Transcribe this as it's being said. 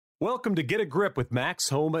Welcome to Get a Grip with Max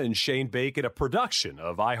Homa and Shane Bacon, a production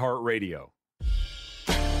of iHeartRadio.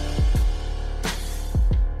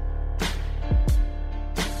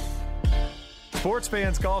 Sports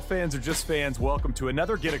fans, golf fans, or just fans, welcome to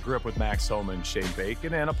another Get a Grip with Max Homa and Shane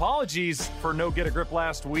Bacon. And apologies for no Get a Grip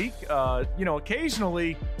last week.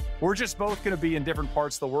 Occasionally we're just both going to be in different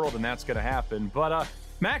parts of the world, and that's going to happen. But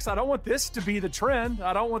Max, I don't want this to be the trend.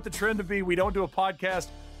 I don't want the trend to be we don't do a podcast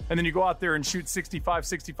and then you go out there and shoot 65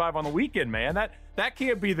 on the weekend, man. That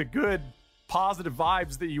can't be the good, positive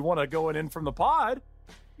vibes that you want to going in from the pod.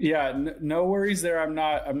 Yeah, no worries there. I'm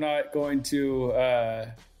not going to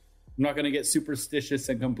get superstitious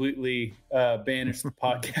and completely banish the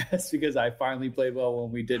podcast because I finally played well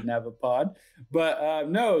when we didn't have a pod. But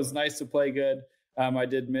no, it was nice to play good. I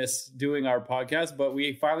did miss doing our podcast, but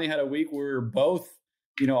we finally had a week where we were both,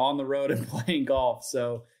 on the road and playing golf.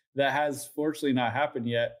 So that has fortunately not happened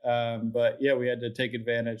yet. But yeah, we had to take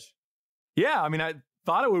advantage. Yeah, I mean, I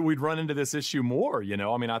thought we'd run into this issue more.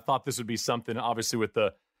 I mean, I thought this would be something. Obviously, with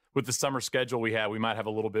the summer schedule we had, we might have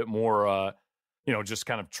a little bit more, just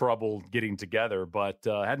kind of trouble getting together. But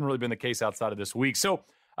hadn't really been the case outside of this week. So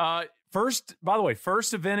first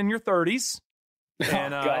event in your 30s,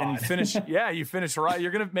 and you finish. Yeah, you finish right.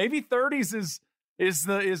 You're gonna maybe 30s is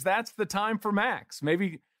that's the time for Max.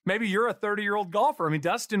 Maybe you're a 30-year-old golfer. I mean,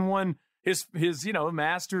 Dustin won his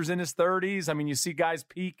Masters in his 30s. I mean, you see guys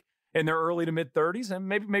peak in their early to mid 30s, and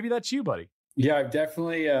maybe that's you, buddy. Yeah, I've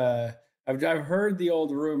definitely I've heard the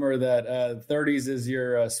old rumor that 30s is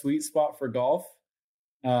your sweet spot for golf.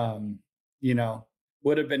 Would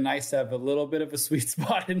have been nice to have a little bit of a sweet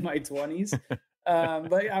spot in my 20s.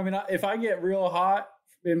 But I mean, if I get real hot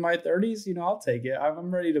in my 30s, I'll take it.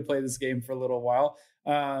 I'm ready to play this game for a little while.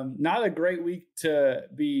 Not a great week to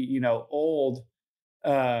be, old,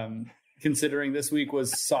 considering this week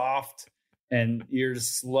was soft and you're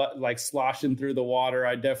just sloshing through the water.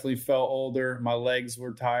 I definitely felt older. My legs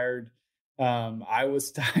were tired. I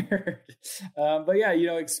was tired. But yeah,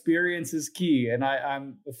 experience is key. And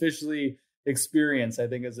I'm officially experienced, I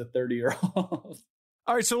think, as a 30-year-old.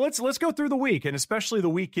 All right, so let's go through the week, and especially the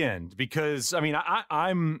weekend, because I mean,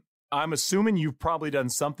 I'm assuming you've probably done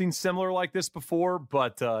something similar like this before,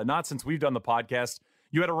 but not since we've done the podcast.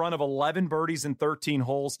 You had a run of 11 birdies in 13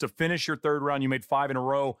 holes to finish your third round. You made 5 in a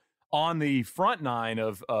row on the front nine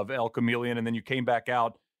of El Chameleon, and then you came back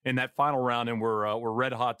out in that final round and were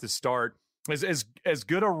red hot to start. As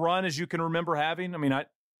good a run as you can remember having? I mean,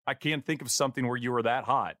 I can't think of something where you were that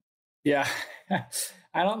hot. Yeah,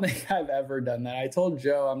 I don't think I've ever done that. I told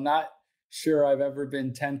Joe I'm not sure I've ever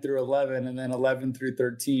been 10 through 11 and then 11 through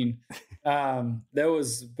 13. That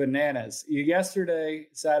was bananas. Yesterday,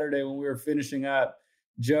 Saturday, when we were finishing up,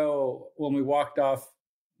 Joe, when we walked off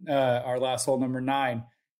our last hole, number 9,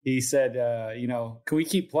 he said, can we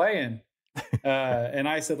keep playing? And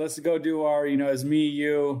I said, let's go do our, as me,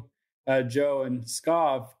 you, Joe, and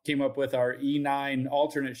Scov came up with our E9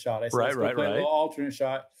 alternate shot. I said, let's go play a little alternate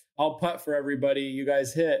shot. I'll putt for everybody. You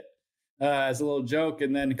guys hit as a little joke.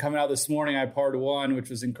 And then coming out this morning, I parred 1, which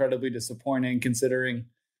was incredibly disappointing considering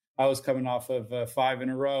I was coming off of 5 in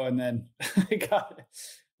a row. And then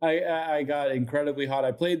I got incredibly hot.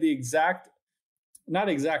 I played the not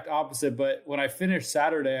exact opposite, but when I finished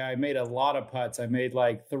Saturday, I made a lot of putts. I made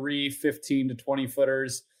like 3 15 to 20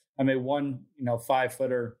 footers. I made 1,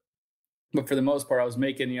 5-footer. But for the most part, I was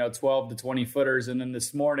making, 12 to 20 footers. And then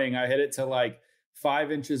this morning I hit it to like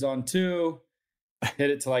 5 inches on 2,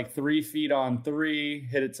 hit it to like 3 feet on 3,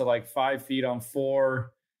 hit it to like 5 feet on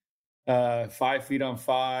 4, 5 feet on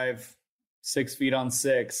 5, 6 feet on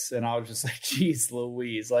 6. And I was just like, geez,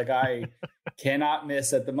 Louise, like I cannot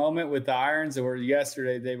miss at the moment with the irons. Or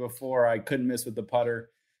yesterday, the day before, I couldn't miss with the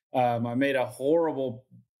putter. I made a horrible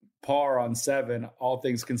par on 7, all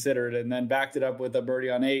things considered, and then backed it up with a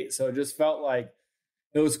birdie on 8. So it just felt like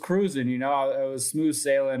it was cruising, it was smooth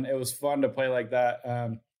sailing. It was fun to play like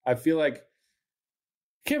that. I feel like, I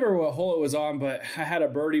can't remember what hole it was on, but I had a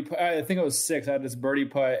birdie. I think it was 6. I had this birdie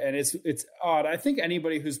putt, and it's odd. I think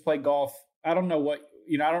anybody who's played golf, I don't know what,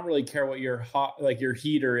 I don't really care what your your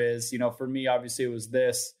heater is. For me, obviously it was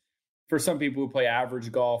this. For some people who play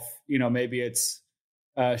average golf, maybe it's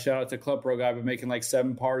shout out to Club Pro guy, but making like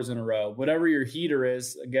 7 pars in a row. Whatever your heater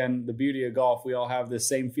is, again, the beauty of golf, we all have the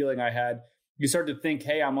same feeling I had. You start to think,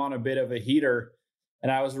 hey, I'm on a bit of a heater.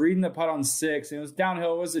 And I was reading the putt on 6, and it was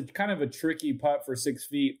downhill. It was kind of a tricky putt for 6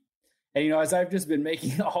 feet. And, as I've just been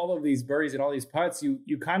making all of these birdies and all these putts,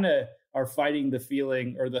 you kind of are fighting the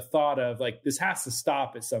feeling or the thought of like, this has to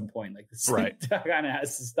stop at some point. Like this kind of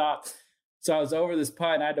has to stop. So I was over this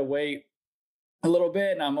putt and I had to wait a little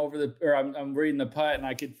bit, and I'm reading the putt, and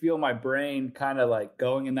I could feel my brain kind of like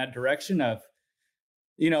going in that direction of,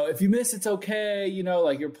 if you miss, it's okay,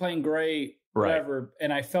 like you're playing great, whatever. Right.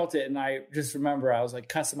 And I felt it. And I just remember I was like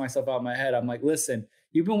cussing myself out in my head. I'm like, listen,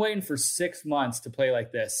 you've been waiting for 6 months to play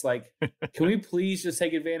like this. Like, can we please just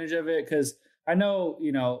take advantage of it? Because I know,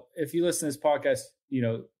 if you listen to this podcast,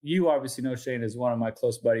 you obviously know Shane is one of my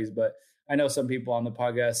close buddies, but I know some people on the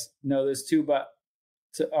podcast know this too. But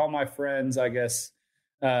to all my friends, I guess,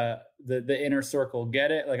 the inner circle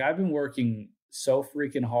get it. Like, I've been working so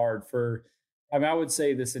freaking hard I would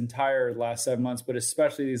say this entire last 7 months, but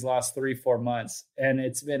especially these last 3-4 months. And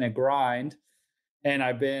it's been a grind, and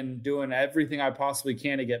I've been doing everything I possibly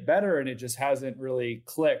can to get better. And it just hasn't really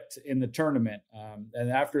clicked in the tournament. And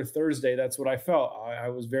after Thursday, that's what I felt. I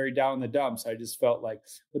was very down in the dumps. I just felt like,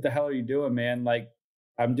 what the hell are you doing, man? Like,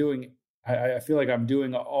 I feel like I'm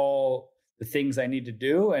doing all the things I need to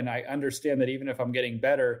do. And I understand that even if I'm getting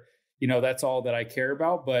better, that's all that I care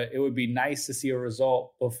about, but it would be nice to see a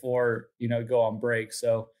result before, go on break.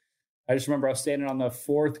 So I just remember I was standing on the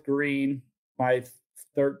 4th green, my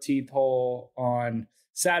 13th hole on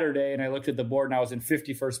Saturday, and I looked at the board and I was in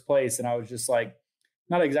 51st place. And I was just like,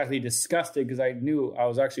 not exactly disgusted, because I knew I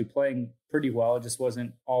was actually playing pretty well. It just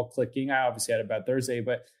wasn't all clicking. I obviously had a bad Thursday,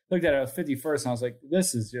 but looked at it, I was 51st, and I was like,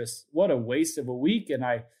 this is just, what a waste of a week. And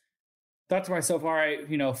I thought to myself, all right,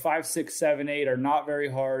 5, 6, 7, 8 are not very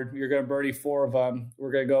hard. You're going to birdie 4 of them.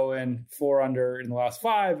 We're going to go in 4 under in the last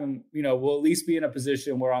 5. And, we'll at least be in a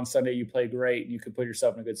position where on Sunday you play great and you could put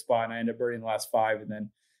yourself in a good spot. And I ended up birdieing the last 5 and then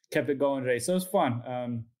kept it going today. So it was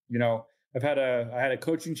fun. I had a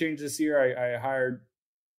coaching change this year. I hired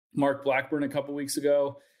Mark Blackburn a couple weeks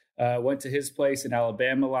ago, went to his place in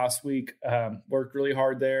Alabama last week, worked really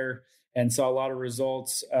hard there, and saw a lot of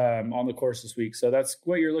results on the course this week. So that's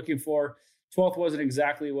what you're looking for. 12th wasn't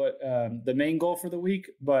exactly what the main goal for the week,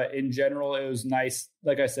 but in general, it was nice.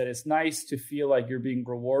 Like I said, it's nice to feel like you're being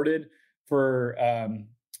rewarded for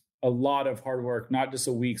a lot of hard work, not just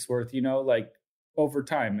a week's worth, like over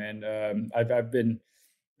time. And I've been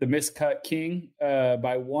the miscut king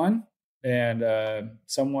by 1, and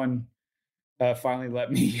someone finally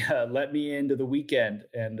let me into the weekend,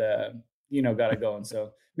 and got it going.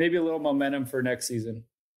 So maybe a little momentum for next season.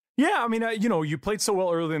 Yeah, I mean, you played so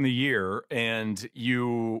well early in the year, and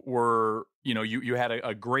you were, you had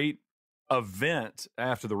a great event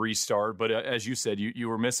after the restart. But as you said, you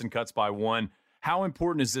were missing cuts by 1. How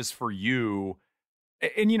important is this for you?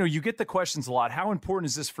 And, you get the questions a lot. How important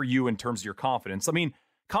is this for you in terms of your confidence? I mean,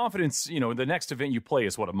 confidence, the next event you play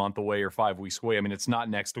is a month away or 5 weeks away. I mean, it's not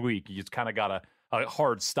next week. You kind of got a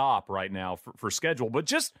hard stop right now for schedule. But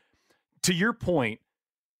just to your point,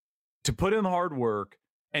 to put in the hard work,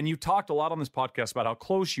 and you talked a lot on this podcast about how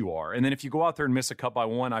close you are. And then if you go out there and miss a cut by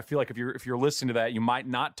 1, I feel like if you're listening to that, you might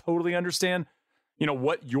not totally understand,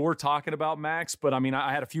 what you're talking about, Max. But I mean,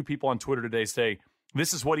 I had a few people on Twitter today say,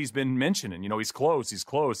 this is what he's been mentioning. He's close. It's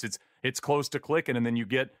close to clicking. And then you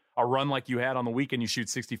get a run like you had on the weekend. You shoot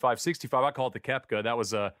 65. I call it the Koepka. That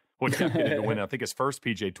was what kept getting to win, I think, his first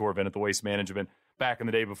PGA Tour event at the Waste Management back in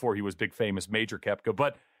the day before he was big, famous Major Koepka.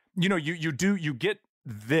 But, you get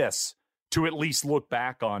this to at least look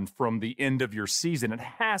back on from the end of your season. It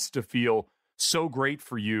has to feel so great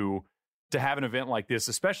for you to have an event like this,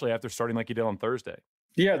 especially after starting like you did on Thursday.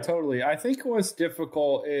 Yeah, totally. I think what's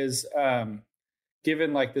difficult is,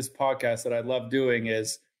 given like this podcast that I love doing,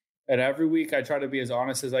 is that every week I try to be as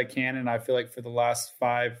honest as I can. And I feel like for the last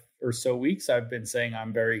 5 or so weeks, I've been saying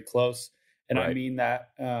I'm very close. And right. I mean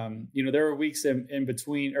that, there were weeks in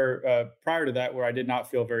between or prior to that where I did not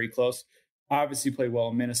feel very close. I obviously played well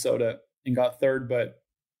in Minnesota and got 3rd, but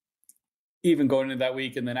even going into that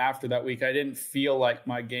week and then after that week, I didn't feel like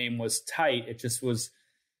my game was tight. It just was,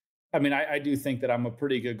 I mean, I do think that I'm a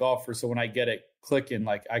pretty good golfer. So when I get it clicking,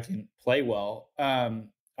 like I can play well.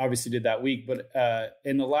 Obviously did that week, but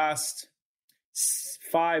in the last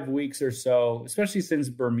 5 weeks or so, especially since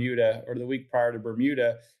Bermuda or the week prior to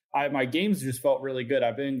Bermuda, my games just felt really good.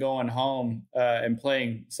 I've been going home and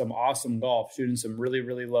playing some awesome golf, shooting some really,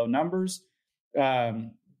 really low numbers.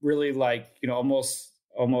 Really like,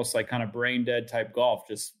 almost like kind of brain dead type golf,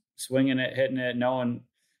 just swinging it, hitting it, knowing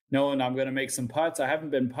I'm going to make some putts. I haven't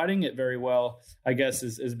been putting it very well, I guess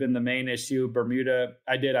has been the main issue. Bermuda,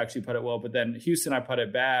 I did actually putt it well, but then Houston, I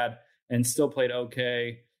putted bad and still played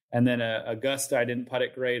okay. And then Augusta, I didn't putt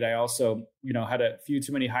it great. I also, had a few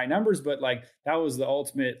too many high numbers, but like that was the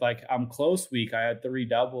ultimate, like I'm close week. I had 3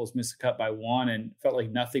 doubles, missed a cut by 1 and felt like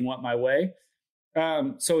nothing went my way.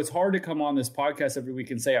 So it's hard to come on this podcast every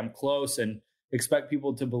week and say I'm close and expect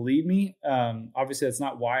people to believe me. Obviously that's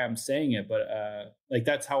not why I'm saying it, but like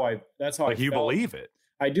that's how I you felt. believe it.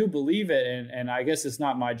 I do believe it. And I guess it's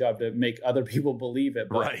not my job to make other people believe it,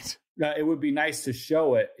 but right. It would be nice to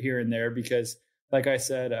show it here and there because like I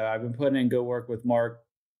said, I've been putting in good work with Mark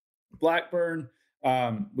Blackburn.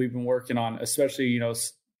 We've been working on, especially, you know,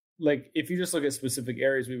 like if you just look at specific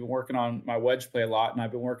areas, we've been working on my wedge play a lot, and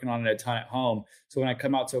I've been working on it a ton at home. So when I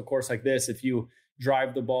come out to a course like this, if you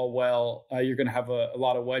drive the ball well, you're going to have a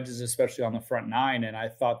lot of wedges, especially on the front nine. And I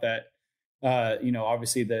thought that, you know,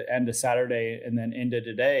 obviously the end of Saturday and then into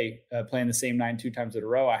today, playing the same 9 2 times in a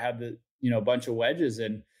row, I had a bunch of wedges.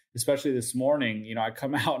 And especially this morning, you know, I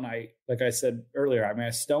come out and like I said earlier, I mean,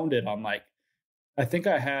 I stoned it on I think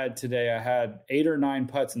I had 8 or 9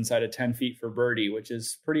 putts inside of 10 feet for birdie, which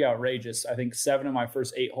is pretty outrageous. I think 7 of my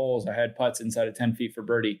first 8 holes, I had putts inside of 10 feet for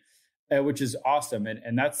birdie, which is awesome.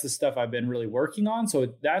 And that's the stuff I've been really working on.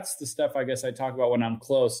 So that's the stuff I guess I talk about when I'm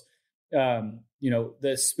close. You know,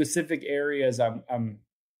 the specific areas I'm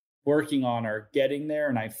working on are getting there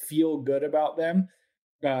and I feel good about them.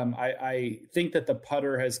 I think that the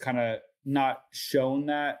putter has kind of not shown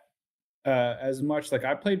that as much. Like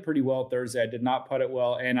I played pretty well Thursday. I did not putt it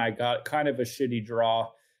well, and I got kind of a shitty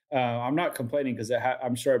draw. I'm not complaining because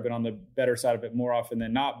I'm sure I've been on the better side of it more often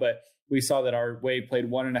than not, but we saw that our wave played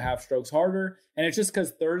 1.5 strokes harder, and it's just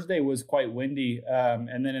because Thursday was quite windy.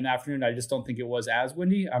 And then in the afternoon, I just don't think it was as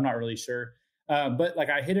windy. I'm not really sure. But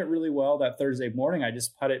like I hit it really well that Thursday morning. I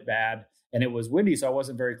just put it bad, and it was windy, so I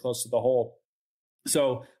wasn't very close to the hole.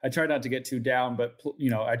 So I tried not to get too down, but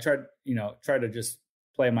you know, I tried to just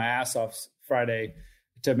play my ass off Friday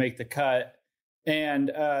to make the cut.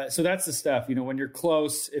 And so that's the stuff, you know, when you're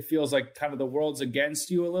close, it feels like kind of the world's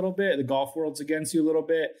against you a little bit. The golf world's against you a little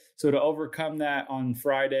bit. So to overcome that on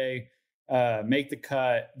Friday, make the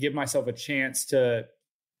cut, give myself a chance to,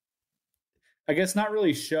 I guess, not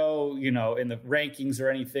really show, you know, in the rankings or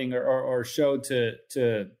anything or show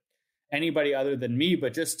to anybody other than me,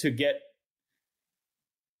 but just to get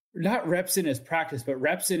not reps in as practice, but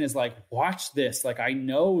reps in as like, watch this. Like, I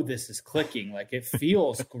know this is clicking. Like it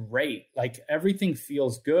feels great. Like everything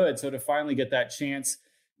feels good. So to finally get that chance,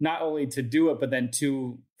 not only to do it, but then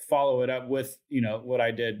to follow it up with, you know, what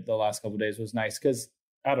I did the last couple of days was nice. Cause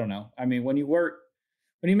I don't know. I mean, when you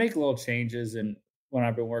make little changes, and when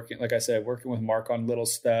I've been working, like I said, working with Mark on little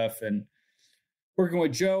stuff and working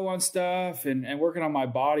with Joe on stuff and working on my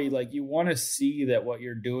body, like you want to see that what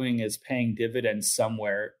you're doing is paying dividends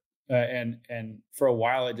somewhere. And for a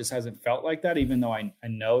while, it just hasn't felt like that, even though I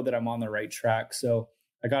know that I'm on the right track. So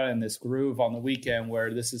I got in this groove on the weekend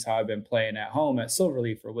where this is how I've been playing at home at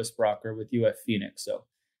Silverleaf or Whisperocker with UF Phoenix. So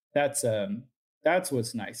that's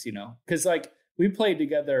what's nice, you know, because like we played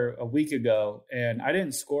together a week ago and I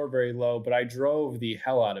didn't score very low, but I drove the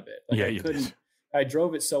hell out of it. Like, yeah, you did. I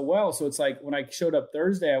drove it so well. So it's like when I showed up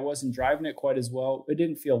Thursday, I wasn't driving it quite as well. It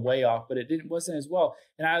didn't feel way off, but wasn't as well.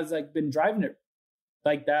 And I was like, been driving it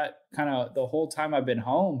like that kind of the whole time I've been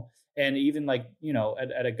home. And even like, you know,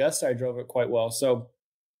 at Augusta, I drove it quite well. So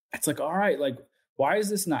it's like, all right, like, why is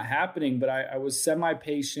this not happening? But I was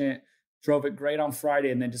semi-patient, drove it great on Friday,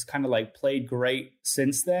 and then just kind of like played great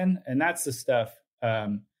since then. And that's the stuff.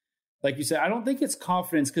 Like you said, I don't think it's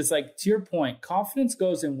confidence because, like, to your point, confidence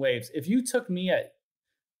goes in waves. If you took me at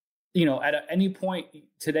any point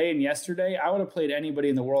today and yesterday, I would have played anybody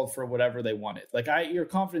in the world for whatever they wanted. Like your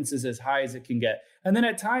confidence is as high as it can get. And then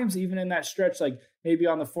at times, even in that stretch, like maybe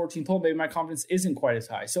on the 14th hole, maybe my confidence isn't quite as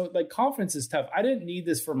high. So like confidence is tough. I didn't need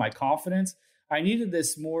this for my confidence. I needed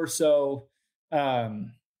this more so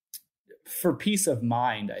for peace of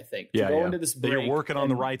mind, I think, to go into this break. You're working on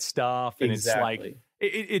the right stuff. And exactly.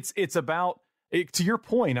 It's like, it's about it, to your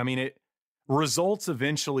point. I mean, results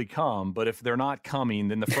eventually come, but if they're not coming,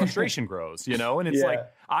 then the frustration grows, you know? And it's like,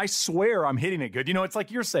 I swear I'm hitting it good. You know, it's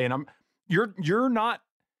like you're saying,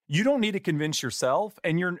 you don't need to convince yourself,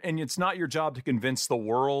 and it's not your job to convince the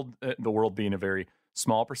world being a very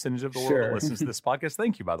small percentage of the world that listens to this podcast.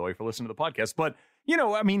 Thank you, by the way, for listening to the podcast. But, you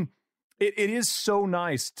know, I mean, it is so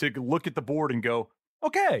nice to look at the board and go,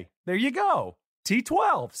 okay, there you go.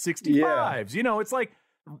 T12, 65s, you know, it's like,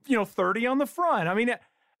 you know, 30 on the front. I mean,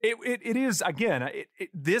 it is, again,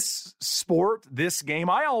 this sport, this game.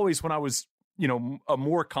 I always, when I was, you know, a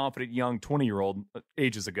more confident young 20-year-old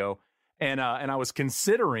ages ago, and I was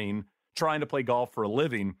considering trying to play golf for a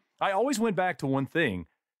living, I always went back to one thing.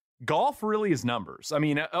 Golf really is numbers. I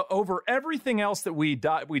mean, over everything else that we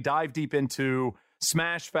dive deep into,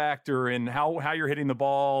 smash factor and how you're hitting the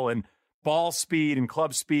ball and ball speed and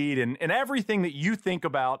club speed and everything that you think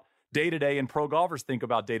about day to day and pro golfers think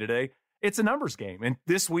about day to day. It's a numbers game. And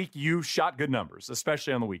this week you shot good numbers,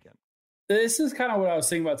 especially on the weekend. This is kind of what I was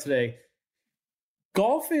thinking about today.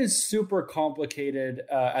 Golf is super complicated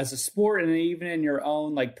as a sport, and even in your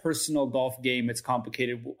own like personal golf game, it's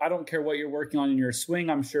complicated. I don't care what you're working on in your swing.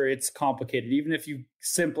 I'm sure it's complicated. Even if you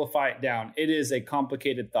simplify it down, it is a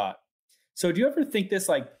complicated thought. So do you ever think this,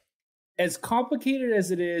 like, as complicated as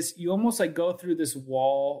it is, you almost like go through this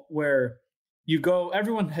wall where you go,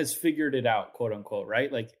 everyone has figured it out, quote unquote,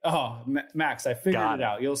 right? Like, oh, Max, I figured it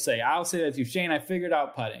out. I'll say that to you, Shane, I figured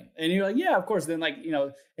out putting. And you're like, yeah, of course. Then like,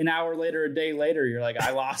 an hour later, a day later, you're like,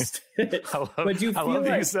 I lost it. But do you feel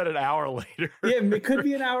like you said an hour later? Yeah, it could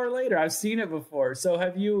be an hour later. I've seen it before. So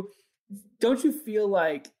don't you feel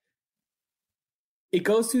like it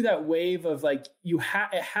goes through that wave of like,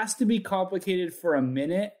 it has to be complicated for a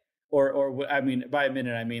minute? Or I mean, by a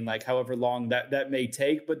minute, I mean like however long that may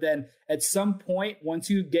take. But then at some point, once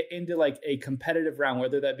you get into like a competitive round,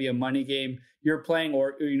 whether that be a money game you're playing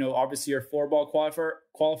or, obviously your 4-ball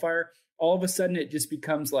qualifier, all of a sudden it just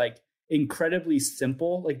becomes like incredibly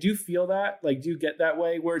simple. Like, do you feel that? Like, do you get that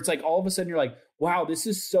way where it's like all of a sudden you're like, wow, this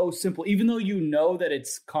is so simple, even though you know that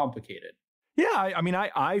it's complicated? Yeah, I mean,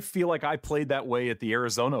 I feel like I played that way at the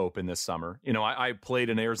Arizona Open this summer. I played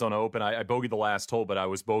an Arizona Open. I bogeyed the last hole, but I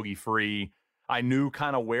was bogey free. I knew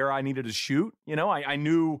kind of where I needed to shoot. I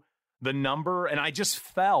knew the number, and I just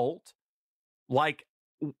felt like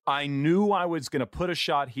I knew I was going to put a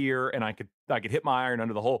shot here, and I could hit my iron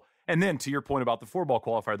under the hole. And then to your point about the 4-ball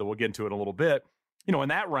qualifier, that we'll get into it in a little bit. In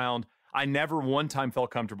that round, I never one time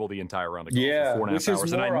felt comfortable the entire round of golf for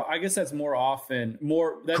 4.5 hours. I guess that's more often,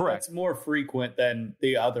 that's more frequent than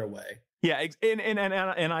the other way. Yeah,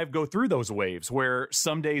 and I go through those waves where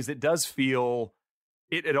some days it does feel,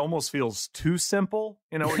 it almost feels too simple,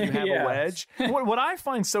 where you have a wedge. What I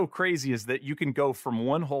find so crazy is that you can go from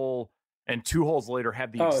one hole and 2 holes later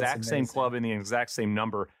have the exact same club and the exact same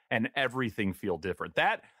number and everything feel different.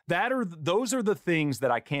 Those are the things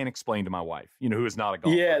that I can't explain to my wife, who is not a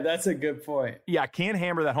golfer. Yeah, that's a good point. Yeah, I can't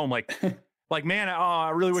hammer that home like, man,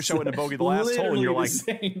 I really wish I wouldn't have bogeyed the last hole. And you're like,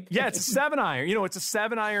 yeah, it's a 7-iron. It's a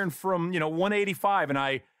 7-iron from, 185, and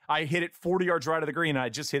I hit it 40 yards right of the green, and I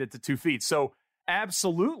just hit it to 2 feet. So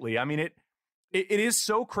absolutely. I mean, it is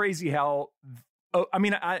so crazy how,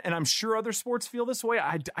 and I'm sure other sports feel this way.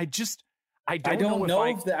 I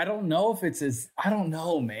don't know if it's as, I don't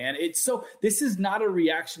know, man. This is not a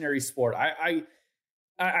reactionary sport.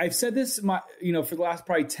 I've said this, for the last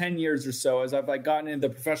probably 10 years or so, as I've like gotten into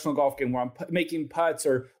the professional golf game where I'm making putts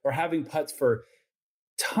or having putts for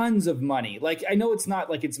tons of money. Like, I know it's not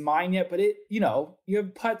like it's mine yet, but you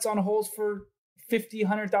have putts on holes for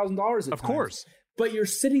 $50,000, $100,000. Of course. But you're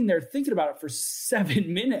sitting there thinking about it for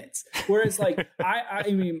 7 minutes. Whereas like,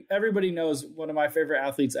 I mean, everybody knows one of my favorite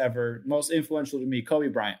athletes ever, most influential to me, Kobe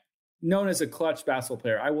Bryant, known as a clutch basketball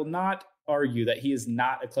player. I will not argue that he is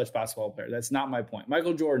not a clutch basketball player. That's not my point.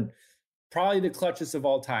 Michael Jordan, probably the clutchest of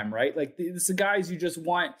all time, right? Like, it's the guys you just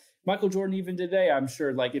want. Michael Jordan, even today, I'm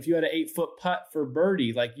sure, like if you had an 8-foot putt for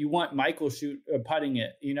birdie, like you want Michael putting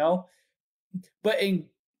it, But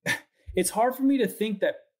it's hard for me to think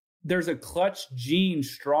that there's a clutch gene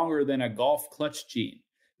stronger than a golf clutch gene,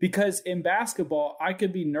 because in basketball, I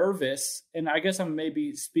could be nervous, and I guess I'm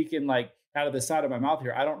maybe speaking like out of the side of my mouth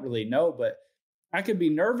here. I don't really know, but I could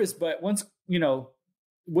be nervous, but once,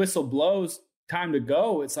 whistle blows, time to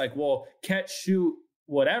go, it's like, well, catch, shoot,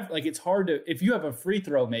 whatever. Like, it's hard to, if you have a free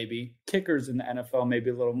throw, maybe kickers in the NFL,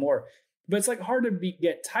 maybe a little more, but it's like hard to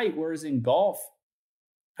get tight. Whereas in golf,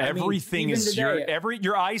 everything is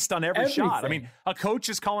you're iced on every shot. I mean, a coach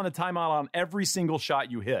is calling a timeout on every single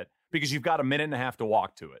shot you hit because you've got a minute and a half to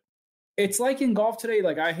walk to it. It's like in golf today.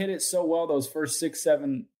 Like, I hit it so well those first 6,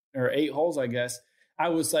 7, or 8 holes, I guess. I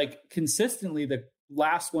was like consistently the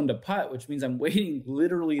last one to putt, which means I'm waiting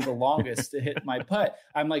literally the longest to hit my putt.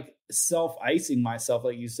 I'm like self-icing myself,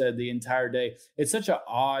 like you said, the entire day. It's such an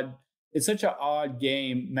odd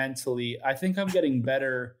game mentally. I think I'm getting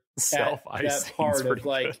better at that part of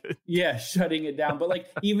like, shutting it down. But like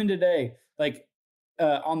even today, like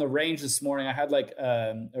on the range this morning, I had like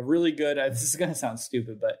a really good, this is going to sound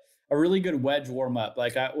stupid, but a really good wedge warm up.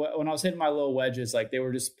 Like when I was hitting my little wedges, like they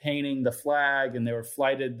were just painting the flag and they were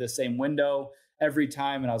flighted the same window every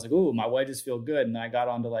time. And I was like, ooh, my wedges feel good. And I got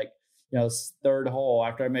onto like, third hole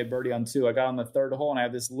after I made birdie on 2, I got on the third hole and I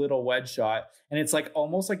have this little wedge shot. And it's like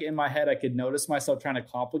almost like in my head, I could notice myself trying to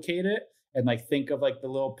complicate it and like think of like the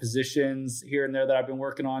little positions here and there that I've been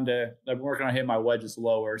working on hitting my wedges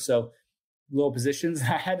lower. So little positions,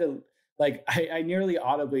 I had to, like, I nearly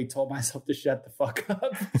audibly told myself to shut the fuck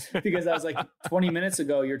up because I was like, 20 minutes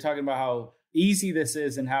ago, you're talking about how easy this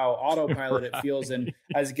is and how autopilot it feels. And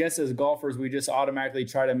as golfers, we just automatically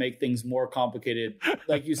try to make things more complicated.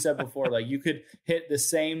 Like you said before, like you could hit the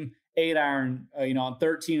same 8-iron, on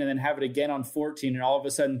 13 and then have it again on 14. And all of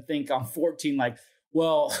a sudden think on 14, like,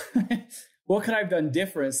 well, what could I have done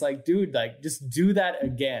different? It's like, dude, like just do that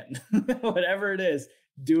again. Whatever it is,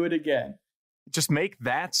 do it again. Just make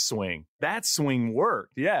that swing work.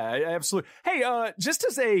 Yeah, absolutely. Hey, just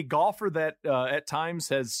as a golfer that at times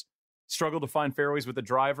has struggled to find fairways with the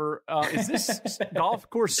driver, is this golf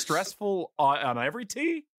course stressful on every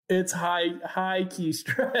tee? It's high key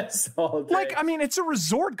stress all day. Like, I mean, it's a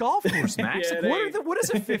resort golf course, Max. Yeah, what is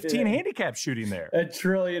a 15 handicap shooting there? $1.5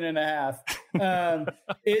 trillion.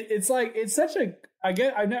 It's such a.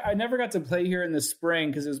 I never got to play here in the spring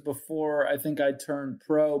because it was before I think I turned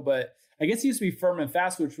pro, but I guess it used to be firm and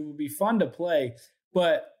fast, which would be fun to play.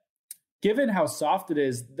 But given how soft it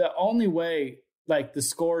is, the only way like the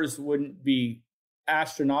scores wouldn't be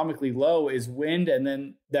astronomically low is wind, and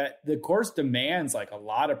then that the course demands like a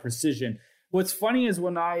lot of precision. What's funny is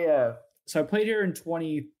when I played here in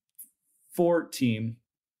 2014,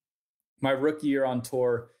 my rookie year on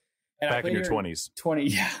tour, and back I played in your 20s,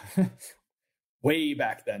 way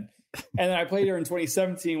back then, and then I played here in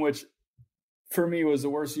 2017, which for me was the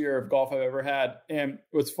worst year of golf I've ever had. And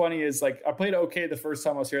what's funny is like I played okay the first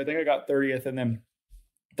time I was here. I think I got 30th, and then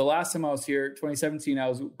the last time I was here, 2017, I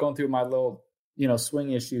was going through my little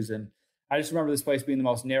swing issues. And I just remember this place being the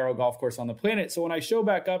most narrow golf course on the planet. So when I show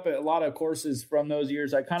back up at a lot of courses from those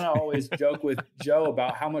years, I kind of always joke with Joe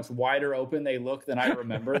about how much wider open they look than I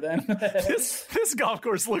remember them. this golf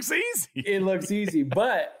course looks easy. It looks easy.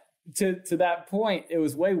 But to that point, it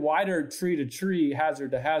was way wider tree to tree, hazard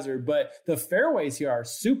to hazard. But the fairways here are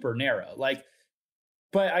super narrow.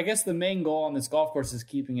 But I guess the main goal on this golf course is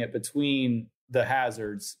keeping it between the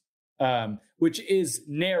hazards. Which is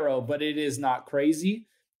narrow, but it is not crazy.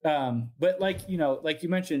 But like you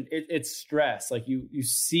mentioned, it's stress. Like you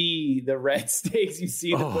see the red stakes, you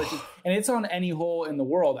see the bushes, and it's on any hole in the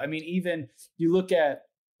world. I mean, even you look at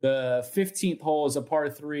the 15th hole is a par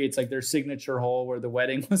 3. It's like their signature hole where the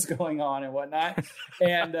wedding was going on and whatnot.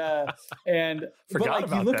 And Forgot but like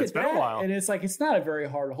about you look that. at that, and it's like it's not a very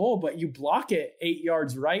hard hole, but you block it 8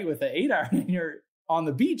 yards right with an 8-iron, and you're on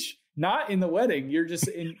the beach. Not in the wedding. You're just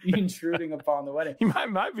intruding upon the wedding. You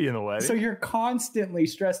might be in the wedding. So you're constantly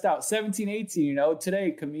stressed out. 17, 18,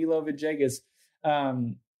 today Camilo Villegas,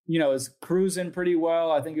 is cruising pretty well.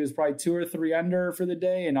 I think it was probably 2 or 3 under for the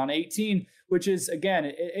day. And on 18, which is, again,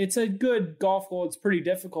 it's a good golf hole. It's pretty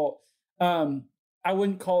difficult. I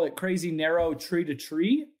wouldn't call it crazy narrow tree to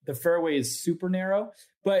tree. The fairway is super narrow,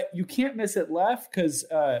 but you can't miss it left because,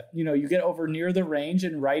 you get over near the range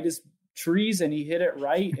and right is trees and he hit it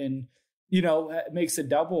right and it makes a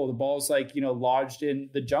double. The ball's like lodged in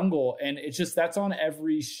the jungle, and it's just that's on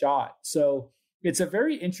every shot. So it's a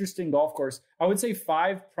very interesting golf course. I would say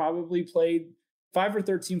 5 or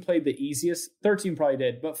 13 played the easiest. 13 probably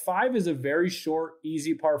did, but 5 is a very short,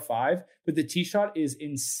 easy par 5. But the tee shot is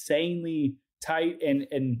insanely tight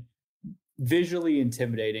and visually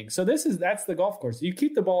intimidating. So that's the golf course. You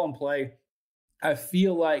keep the ball in play, I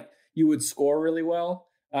feel like you would score really well.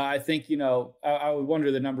 I think, I would wonder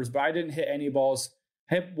the numbers, but I didn't hit any balls.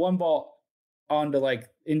 Hit one ball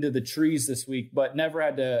into the trees this week, but never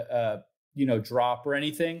had to, drop or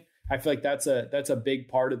anything. I feel like that's a big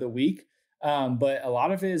part of the week. But a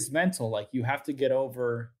lot of it is mental. Like you have to get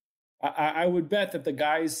over. I would bet that the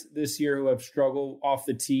guys this year who have struggled off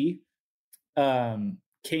the tee,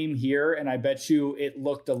 came here, and I bet you it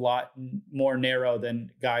looked a lot more narrow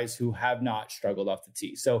than guys who have not struggled off the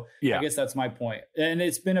tee. So yeah. I guess that's my point. And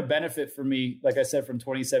it's been a benefit for me, like I said, from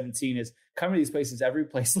 2017 is coming to these places, every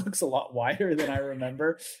place looks a lot wider than I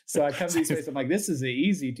remember. So I come to these places, I'm like, this is an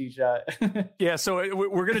easy tee shot. Yeah, so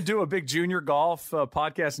we're going to do a big junior golf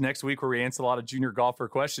podcast next week where we answer a lot of junior golfer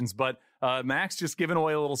questions. But Max just giving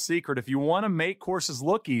away a little secret. If you want to make courses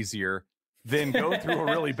look easier, then go through a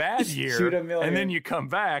really bad year, and then you come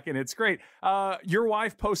back, and it's great. Your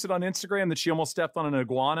wife posted on Instagram that she almost stepped on an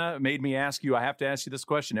iguana. It made me ask you, I have to ask you this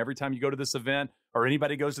question every time you go to this event, or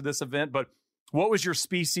anybody goes to this event, but what was your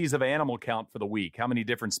species of animal count for the week? How many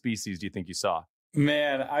different species do you think you saw?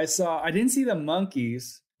 Man, I didn't see the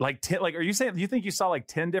monkeys. Like 10, are you saying, do you think you saw like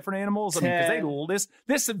 10 different animals? 10. I mean, because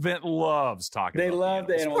this event loves talking about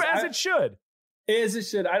the animals. As it should. As it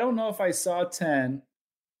should. I don't know if I saw 10.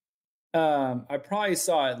 I probably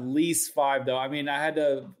saw at least 5 though. I mean, I had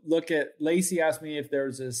to look at, Lacey asked me if there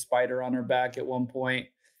was a spider on her back at one point.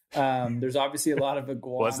 There's obviously a lot of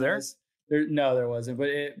iguanas. Was there? No, there wasn't, but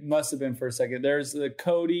it must have been for a second. There's the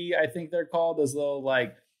Cody, I think they're called, those little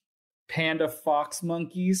like panda fox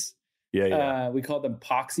monkeys. Yeah. We called them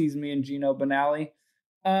Poxies, me and Gino Benali.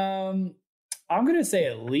 I'm going to say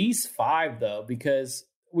at least 5, though, because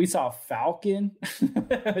we saw falcon.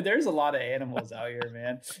 There's a lot of animals out here,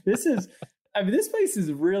 man. This place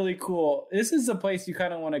is really cool. This is a place you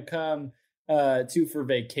kind of want to come to for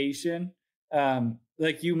vacation.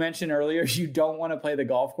 Like you mentioned earlier, you don't want to play the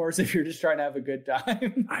golf course if you're just trying to have a good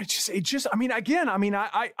time. I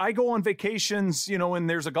go on vacations, and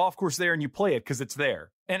there's a golf course there and you play it because it's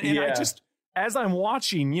there. And I just, as I'm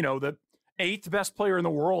watching, the 8th best player in the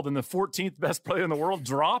world and the 14th best player in the world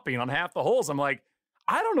dropping on half the holes, I'm like,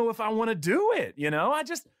 I don't know if I want to do it.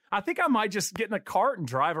 I think I might just get in a cart and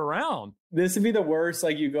drive around. This would be the worst.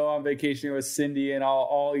 Like you go on vacation with Cindy and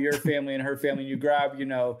all your family and her family. And you grab,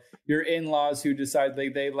 your in-laws who decide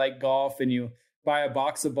they like golf, and you buy a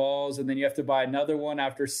box of balls, and then you have to buy another one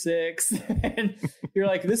after 6. And you're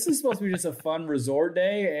like, this is supposed to be just a fun resort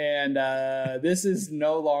day, and this is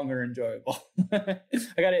no longer enjoyable. I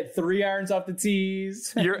got to hit 3 irons off the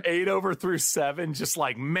tees. You're 8 over through 7, just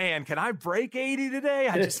like, man, can I break 80 today?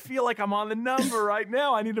 I just feel like I'm on the number right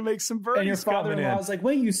now. I need to make some birdies. And your father-in-law was like,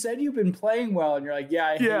 wait, you said you've been playing well, and you're like, yeah,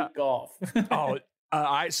 I hate golf.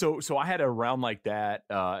 So I had a round like that.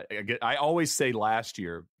 I always say last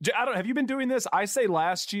year. Have you been doing this? I say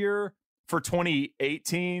last year for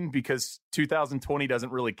 2018 because 2020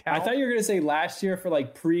 doesn't really count. I thought you were going to say last year for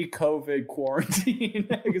like pre-COVID quarantine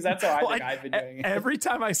because that's how I've been doing it. Every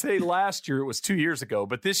time I say last year, it was 2 years ago,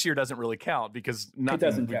 but this year doesn't really count because we've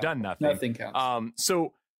done nothing. Nothing counts.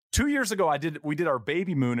 So 2 years ago, we did our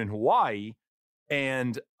baby moon in Hawaii.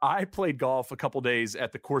 And I played golf a couple days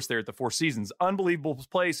at the course there at the Four Seasons. Unbelievable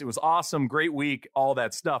place. It was awesome. Great week, all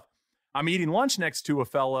that stuff. I'm eating lunch next to a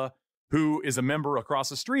fella who is a member across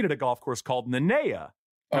the street at a golf course called Nanea.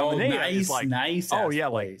 Nanea is like, nice. Oh, yeah,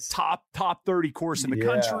 place. Like top 30 course in the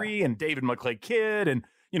country. And David McClay Kidd. And,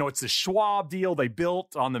 it's the Schwab deal they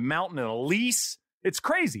built on the mountain in a lease. It's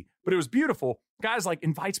crazy, but it was beautiful. Guys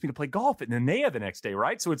invites me to play golf at Nanea the next day,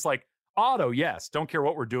 right? So it's like, auto, yes. Don't care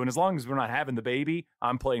what we're doing. As long as we're not having the baby,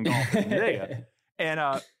 I'm playing golf.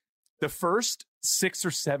 And the first 6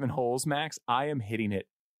 or 7 holes, Max, I am hitting it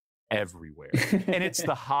everywhere. And it's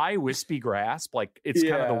the high, wispy grass. Like it's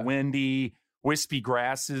kind of the windy, wispy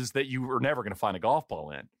grasses that you are never going to find a golf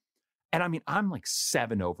ball in. And I'm like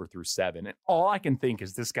 7 over through 7. And all I can think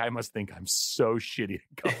is this guy must think I'm so shitty at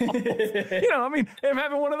golf. I'm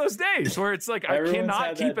having one of those days where it's like, I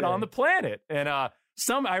cannot keep it on the planet. And,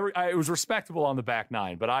 it was respectable on the back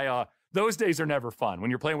 9, but those days are never fun when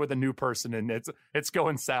you're playing with a new person and it's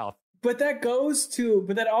going south. But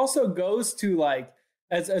that also goes to like,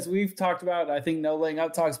 as we've talked about, I think No Laying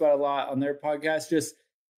Up talks about a lot on their podcast, just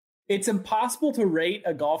it's impossible to rate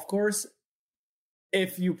a golf course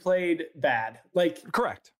if you played bad. Like,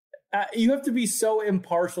 correct. You have to be so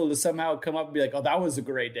impartial to somehow come up and be like, oh, that was a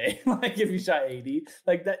great day. Like if you shot 80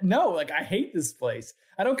 like that. No, like I hate this place.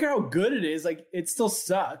 I don't care how good it is. Like it still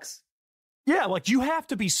sucks. Yeah. Like you have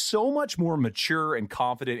to be so much more mature and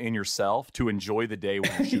confident in yourself to enjoy the day when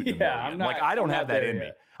you're shooting. I don't have that in me.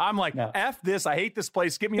 I'm like, no. F this. I hate this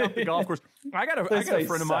place. Get me off the golf course. I got a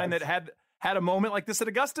friend of mine that had a moment like this at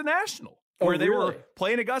Augusta National where they were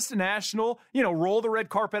playing Augusta National, roll the red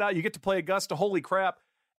carpet out. You get to play Augusta. Holy crap.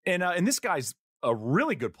 And this guy's a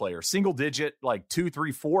really good player, single digit, like 2,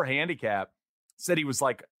 3, 4 handicap, said he was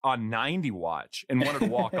like on 90 watch and wanted to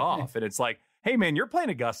walk off. And it's like, hey man, you're playing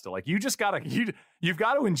Augusta. Like you've got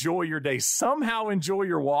to enjoy your day, somehow enjoy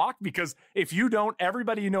your walk, because if you don't,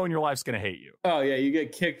 everybody you know in your life's going to hate you. Oh yeah. You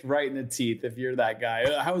get kicked right in the teeth if you're that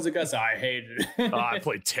guy. How was Augusta? I hated it. I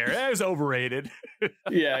played terrible. It was overrated.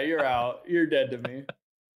 Yeah, you're out. You're dead to me.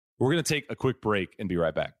 We're going to take a quick break and be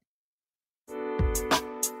right back.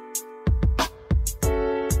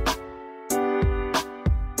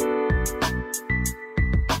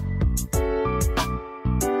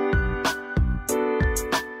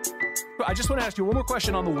 I just want to ask you one more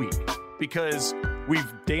question on the week, because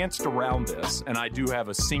we've danced around this, and I do have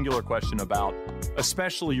a singular question about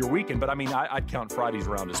especially your weekend, but I'd count Fridays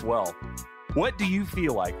around as well. What do you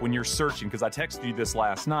feel like when you're searching? Because I texted you this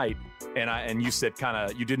last night, and you said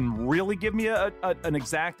you didn't really give me an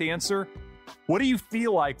exact answer. What do you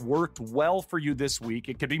feel like worked well for you this week?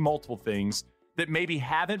 It could be multiple things that maybe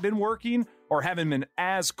haven't been working or haven't been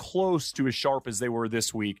as close to as sharp as they were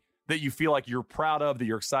this week that you feel like you're proud of, that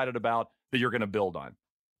you're excited about, that you're going to build on?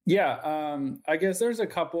 Yeah, I guess there's a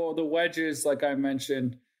couple. The wedges, like I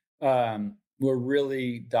mentioned, were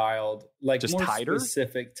really dialed, like just more tighter?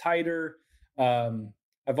 Specific, tighter.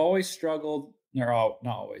 I've always struggled, not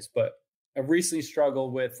always, but I've recently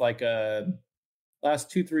struggled with last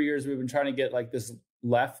 2-3 years, we've been trying to get like this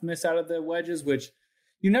left miss out of the wedges, which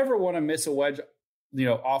you never want to miss a wedge,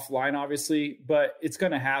 offline, obviously, but it's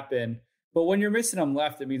going to happen. But when you're missing them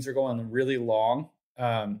left, it means they're going really long.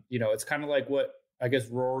 It's kind of like what I guess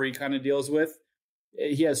Rory kind of deals with.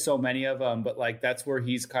 He has so many of them, but like that's where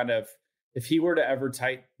he's kind of, if he were to ever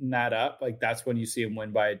tighten that up, like that's when you see him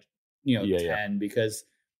win by 10 because.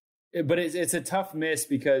 But it's a tough miss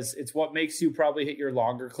because it's what makes you probably hit your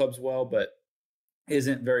longer clubs well, but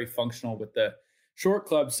isn't very functional with the short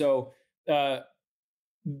club. So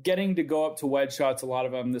getting to go up to wedge shots, a lot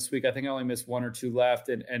of them this week. I think I only missed 1 or 2 left,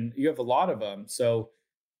 and you have a lot of them. So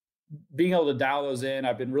being able to dial those in,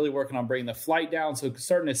 I've been really working on bringing the flight down. So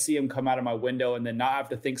starting to see them come out of my window and then not have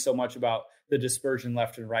to think so much about the dispersion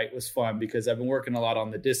left and right was fun because I've been working a lot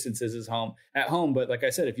on the distances at home. But like I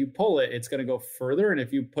said, if you pull it, it's going to go further. And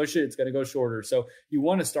if you push it, it's going to go shorter. So you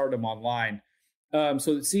want to start them online.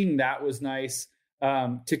 So seeing that was nice.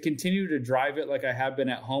 To continue to drive it like I have been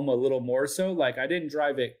at home a little more so. Like I didn't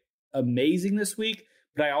drive it amazing this week,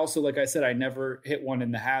 but I also, like I said, I never hit one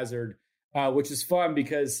in the hazard, which is fun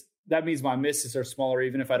because that means my misses are smaller,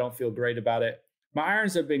 even if I don't feel great about it. My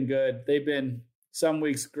irons have been good. They've been some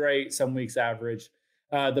weeks great, some weeks average.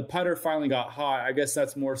 The putter finally got hot. I guess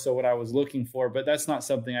that's more so what I was looking for, but that's not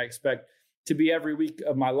something I expect to be every week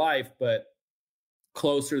of my life, but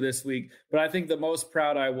closer this week. But I think the most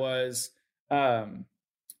proud I was,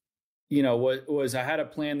 was I had a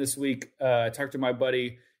plan this week. I talked to my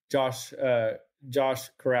buddy, Josh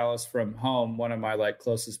Corrales from home, one of my like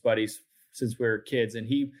closest buddies since we were kids, and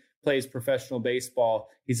he plays professional baseball.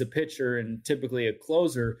 He's a pitcher and typically a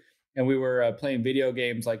closer. And we were playing video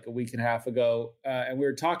games like a week and a half ago, and we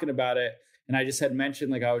were talking about it. And I just had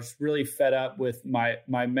mentioned like I was really fed up with my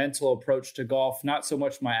mental approach to golf, not so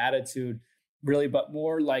much my attitude, really, but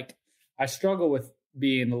more like I struggle with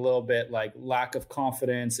being a little bit like lack of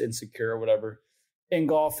confidence, insecure, whatever in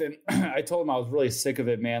golf. And I told him I was really sick of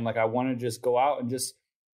it, man. Like I want to just go out and just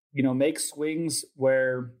make swings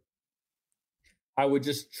where I would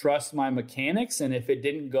just trust my mechanics. And if it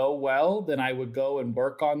didn't go well, then I would go and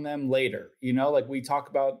work on them later. Like we talk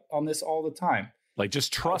about on this all the time. Like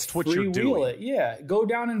just trust what you're doing. It. Yeah. Go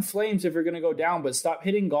down in flames if you're going to go down, but stop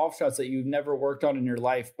hitting golf shots that you've never worked on in your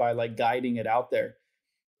life by like guiding it out there.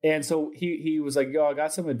 And so he was like, yo, I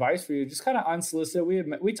got some advice for you. Just kind of unsolicited.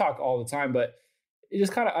 We talk all the time, but it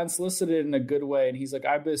just kind of unsolicited in a good way. And he's like,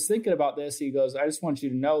 I was thinking about this. He goes, I just want you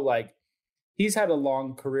to know, like, he's had a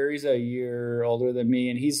long career. He's a year older than me,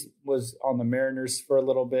 and was on the Mariners for a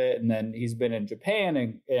little bit, and then he's been in Japan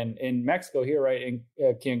and in Mexico here, right, in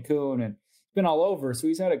Cancun, and been all over. So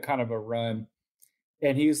he's had a kind of a run.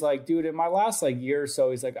 And he's like, dude, in my last like year or so,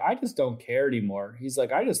 he's like, I just don't care anymore. He's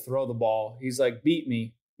like, I just throw the ball. He's like, beat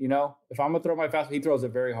me. If I'm gonna throw my fastball, he throws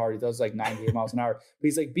it very hard. He throws like 98 miles an hour. But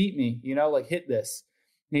he's like, beat me. Like hit this.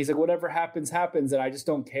 And he's like, whatever happens, happens. And I just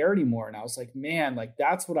don't care anymore. And I was like, man, like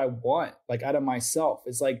that's what I want, like out of myself.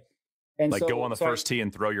 It's like, and like so, go on the first tee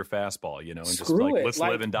and throw your fastball, and just like, let's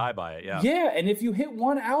live and die by it. Yeah. Yeah. And if you hit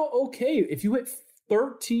one out, okay. If you hit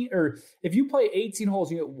 13 or if you play 18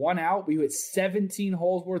 holes, you hit one out, but you hit 17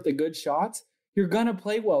 holes worth of good shots, you're going to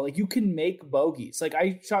play well. Like you can make bogeys. Like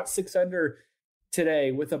I shot 6 under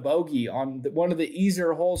today with a bogey on one of the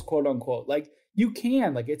easier holes, quote unquote. Like, you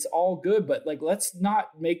can, like, it's all good, but like, let's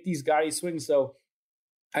not make these gaudy swings. So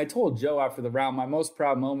I told Joe after the round, my most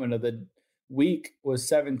proud moment of the week was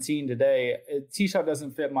 17 today. Tee shot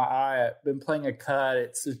doesn't fit my eye. I've been playing a cut.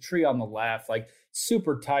 It's a tree on the left, like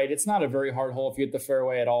super tight. It's not a very hard hole if you hit the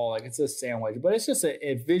fairway at all. Like it's a sandwich, but it's just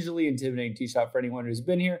a visually intimidating tee shot for anyone who's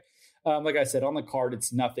been here. Like I said, on the card,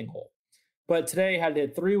 it's nothing hole. But today I had to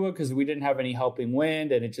hit 3-wood because we didn't have any helping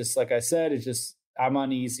wind. And it just, like I said, it's just, I'm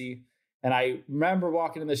uneasy. And I remember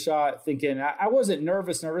walking in the shot thinking, I wasn't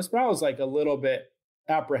nervous, but I was like a little bit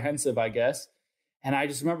apprehensive, I guess. And I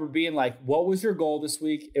just remember being like, what was your goal this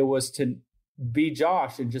week? It was to be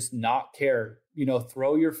Josh and just not care.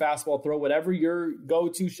 Throw your fastball, throw whatever your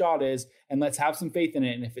go-to shot is, and let's have some faith in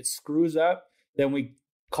it. And if it screws up, then we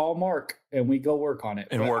call Mark and we go work on it.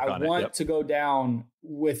 And work on it. I want to go down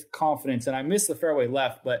with confidence. And I missed the fairway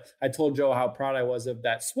left, but I told Joe how proud I was of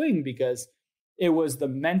that swing because it was the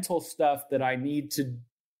mental stuff that I need to,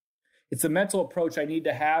 it's the mental approach I need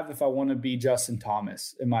to have if I want to be Justin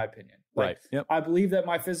Thomas, in my opinion. Like, right. Yep. I believe that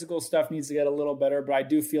my physical stuff needs to get a little better, but I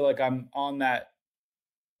do feel like I'm on that.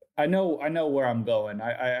 I know where I'm going.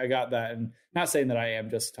 I got that. And not saying that I am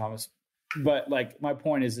Justin Thomas, but like my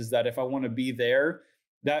point is that if I want to be there,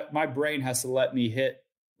 that my brain has to let me hit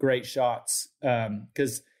great shots.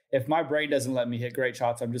 Because if my brain doesn't let me hit great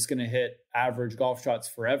shots, I'm just going to hit average golf shots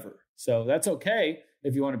forever. So that's okay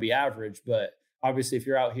if you want to be average, but obviously if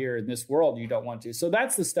you're out here in this world, you don't want to. So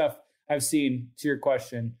that's the stuff I've seen, to your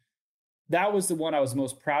question, that was the one I was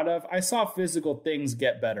most proud of. I saw physical things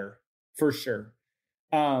get better for sure.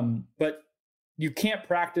 But you can't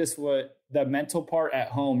practice the mental part at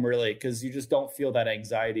home really, because you just don't feel that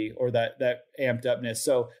anxiety or that amped upness.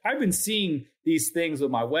 So I've been seeing these things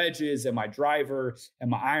with my wedges and my driver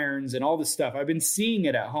and my irons and all this stuff. I've been seeing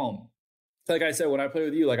it at home. Like I said, when I played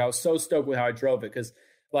with you, like I was so stoked with how I drove it because,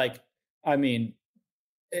 like, I mean,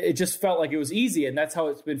 it just felt like it was easy, and that's how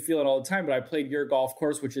it's been feeling all the time. But I played your golf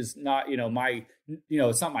course, which is not,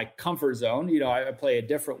 it's not my comfort zone. I play a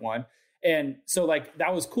different one. And so like,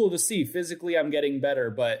 that was cool to see. Physically, I'm getting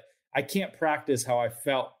better, but I can't practice how I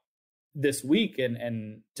felt this week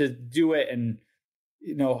and to do it and,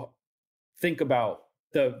 think about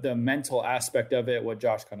the mental aspect of it, what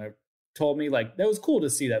Josh kind of told me, like, that was cool to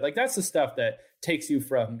see that. Like, that's the stuff that takes you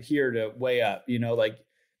from here to way up, like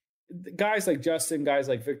guys like Justin, guys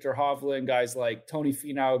like Victor Hovland, guys like Tony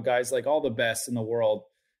Finau, guys like all the best in the world,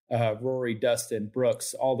 Rory, Dustin,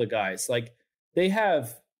 Brooks, all the guys, like they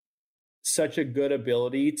have such a good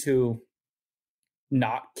ability to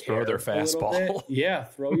not care. Throw their fastball. Yeah.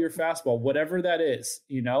 Throw your fastball, whatever that is,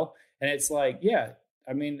 and it's like, yeah,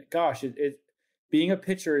 I mean, gosh, it being a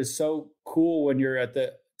pitcher is so cool when you're at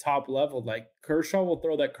the top level. Like Kershaw will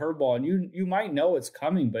throw that curveball and you might know it's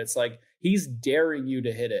coming, but it's like, he's daring you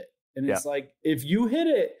to hit it. And it's like, if you hit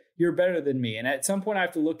it, you're better than me. And at some point I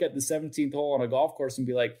have to look at the 17th hole on a golf course and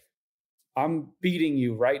be like, I'm beating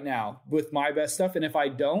you right now with my best stuff. And if I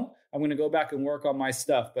don't, I'm going to go back and work on my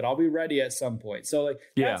stuff, but I'll be ready at some point. So like,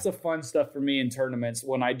 that's the fun stuff for me in tournaments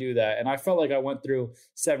when I do that. And I felt like I went through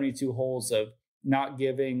 72 holes of not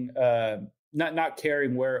giving, not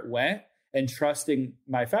caring where it went and trusting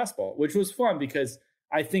my fastball, which was fun because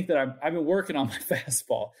I think that I've been working on my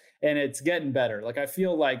fastball and it's getting better. Like I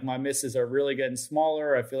feel like my misses are really getting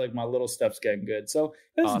smaller. I feel like my little stuff's getting good. So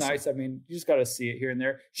that's awesome. Nice. I mean, you just got to see it here and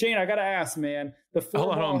there. Shane, I got to ask, man,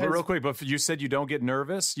 hold on, but real quick, but you said you don't get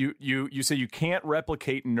nervous. You said you can't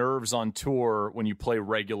replicate nerves on tour when you play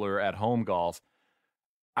regular at home golf.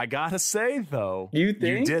 I gotta say though, you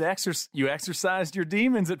exercised your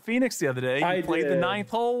demons at Phoenix the other day. You played the 9th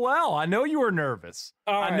hole well. I know you were nervous.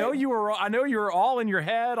 I know you were all in your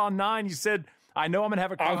head on 9. You said, I know I'm gonna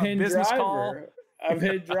have a business call. I'm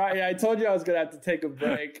hit dry. Yeah, I told you I was gonna have to take a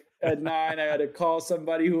break at 9. I had to call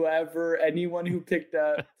somebody, anyone who picked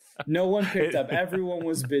up. No one picked up. Everyone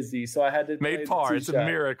was busy, so I had to made par. It's a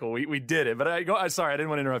miracle. We did it. But I'm sorry, I didn't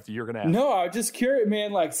want to interrupt you. You're going to ask. No, I was just curious,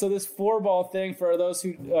 man. Like, so this 4-ball thing, for those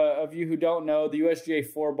of you who don't know, the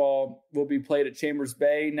USGA 4-ball will be played at Chambers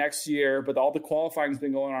Bay next year. But all the qualifying's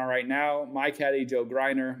been going on right now. My caddy, Joe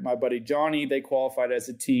Greiner, my buddy Johnny, they qualified as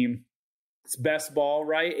a team. It's best ball,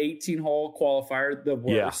 right? 18-hole qualifier, the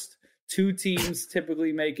worst. Yeah. 2 teams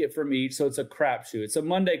typically make it from each, so it's a crapshoot. It's a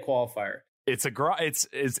Monday qualifier.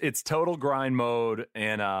 It's total grind mode,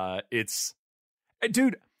 and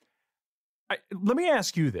dude. Let me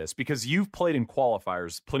ask you this, because you've played in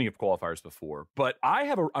qualifiers, plenty of qualifiers before, but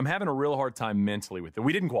I'm having a real hard time mentally with it.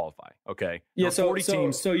 We didn't qualify, okay? Yeah, so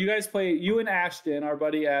you guys play. You and Ashton, our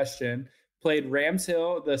buddy Ashton, played Rams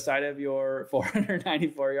Hill, the side of your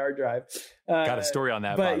 494-yard drive. Got a story on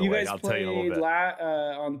that, by the way. I'll tell you a little bit.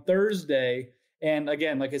 On Thursday. And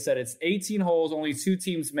again, like I said, it's 18 holes, only 2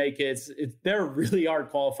 teams make it. They're really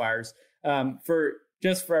hard qualifiers. For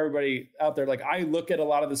everybody out there, like I look at a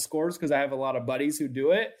lot of the scores because I have a lot of buddies who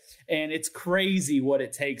do it, and it's crazy what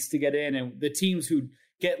it takes to get in. And the teams who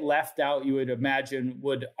get left out, you would imagine,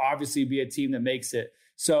 would obviously be a team that makes it.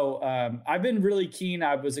 So I've been really keen.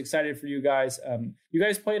 I was excited for you guys. You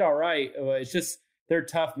guys played all right. It's just, they're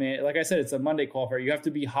tough, man. Like I said, it's a Monday qualifier. You have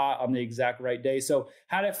to be hot on the exact right day. So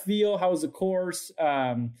how'd it feel? How was the course?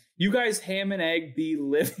 You guys ham and egg the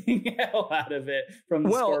living hell out of it from the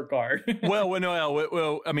scorecard.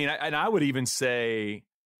 well, I mean, I would even say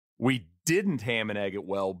we didn't ham and egg it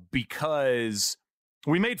well because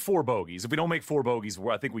we made 4 bogeys. If we don't make 4 bogeys,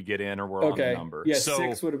 I think we get in or we're on the number. Yeah,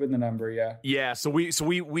 6 would have been the number. Yeah. Yeah. So we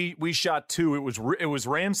shot 2. It was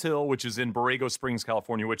Rams Hill, which is in Borrego Springs,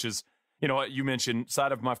 California, which is, you mentioned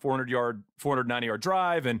side of my 490-yard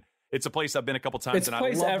drive, and it's a place I've been a couple times. It's a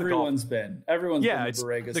place everyone's been. Everyone's been to Borrego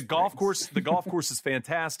Springs. The golf course. The golf course is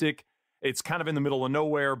fantastic. It's kind of in the middle of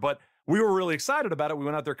nowhere, but we were really excited about it. We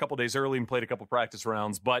went out there a couple days early and played a couple practice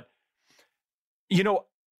rounds. But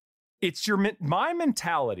it's my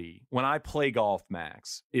mentality when I play golf,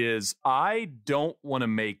 Max, is I don't want to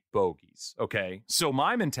make bogeys. Okay, so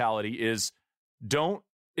my mentality is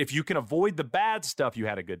if you can avoid the bad stuff, you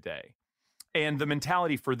had a good day. And the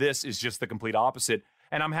mentality for this is just the complete opposite.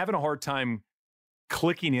 And I'm having a hard time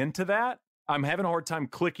clicking into that. I'm having a hard time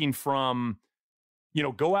clicking from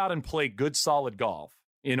go out and play good, solid golf,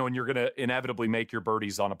 and you're going to inevitably make your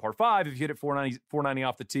birdies on a par 5 if you hit it 490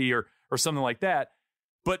 off the tee or something like that.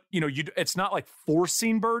 But, it's not like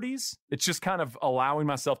forcing birdies. It's just kind of allowing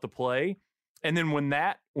myself to play. And then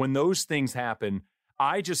when those things happen,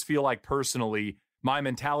 I just feel like personally my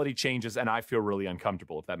mentality changes and I feel really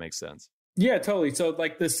uncomfortable, if that makes sense. Yeah, totally. So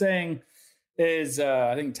like the saying is,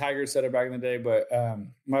 I think Tiger said it back in the day, but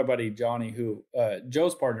my buddy Johnny,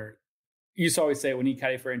 Joe's partner, used to always say it when he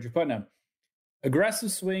caddied for Andrew Putnam,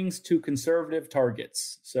 aggressive swings to conservative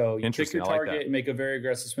targets. So you pick your target and make a very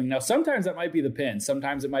aggressive swing. Now, sometimes that might be the pin.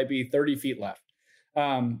 Sometimes it might be 30 feet left.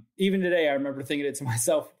 Even today, I remember thinking it to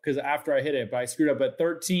myself because after I hit it, but I screwed up at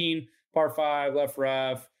 13, par 5, left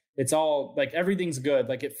rough. It's all like everything's good.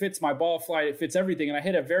 Like it fits my ball flight. It fits everything. And I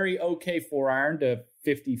hit a very okay 4-iron to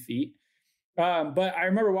 50 feet. But I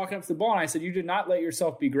remember walking up to the ball and I said, you did not let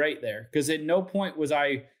yourself be great there. Because at no point was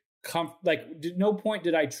no point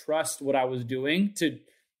did I trust what I was doing to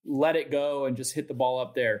let it go and just hit the ball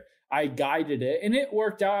up there. I guided it and it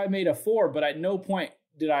worked out. I made a 4, but at no point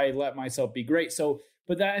did I let myself be great. So,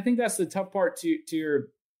 I think that's the tough part to your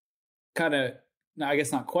kind of, I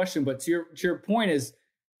guess not question, but to your point is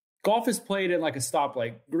golf is played in like a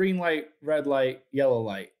stoplight, green light, red light, yellow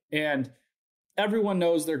light. And everyone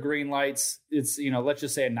knows their green lights. It's, let's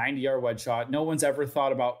just say a 90-yard wedge shot. No one's ever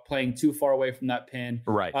thought about playing too far away from that pin.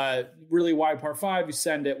 Right. Really wide par 5, you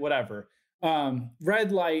send it, whatever.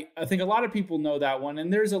 Red light, I think a lot of people know that one.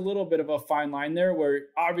 And there's a little bit of a fine line there where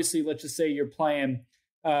obviously, let's just say you're playing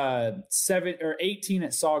 7 or 18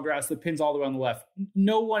 at Sawgrass, the pin's all the way on the left.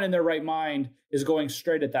 No one in their right mind is going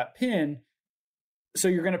straight at that pin. So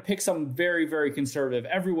you're going to pick something very, very conservative.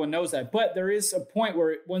 Everyone knows that. But there is a point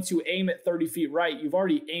where once you aim it 30 feet right, you've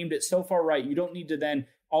already aimed it so far right. You don't need to then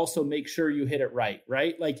also make sure you hit it right?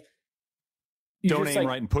 Like, don't aim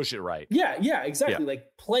right and push it right. Yeah, exactly. Yeah. Like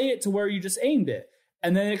play it to where you just aimed it.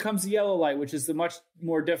 And then it comes the yellow light, which is the much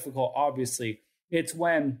more difficult, obviously. It's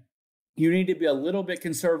when you need to be a little bit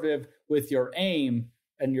conservative with your aim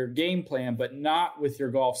and your game plan, but not with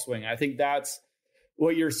your golf swing. I think that's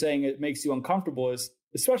what you're saying. It makes you uncomfortable is,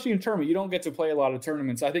 especially in tournament, you don't get to play a lot of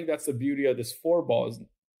tournaments. I think that's the beauty of this 4-ball is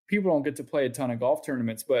people don't get to play a ton of golf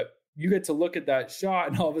tournaments, but you get to look at that shot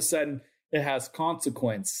and all of a sudden it has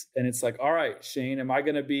consequence. And it's like, all right, Shane, am I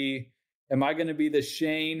going to be the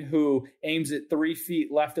Shane who aims it 3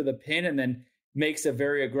 feet left of the pin and then makes a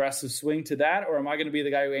very aggressive swing to that? Or am I going to be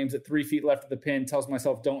the guy who aims at 3 feet left of the pin, tells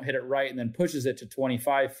myself don't hit it right, and then pushes it to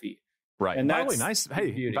 25 feet? Right. And by the way, nice.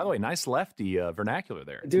 Hey, beauty. By the way, nice lefty vernacular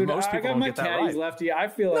there. Dude, most people don't get that right. Lefty. I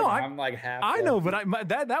feel like I'm like half. I know, but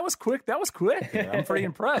that was quick. That was quick. I'm pretty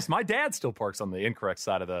impressed. My dad still parks on the incorrect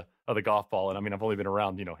side of the golf ball, and I mean, I've only been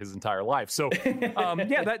around his entire life. So,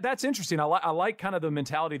 that's interesting. I like kind of the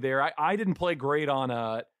mentality there. I didn't play great on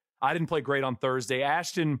Thursday.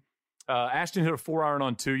 Ashton hit a 4-iron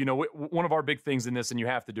on 2. One of our big things in this, and you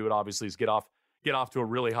have to do it obviously, is get off to a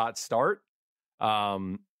really hot start.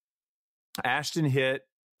 Ashton hit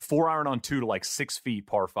 4-iron on 2 to like 6 feet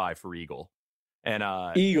par 5 for eagle. And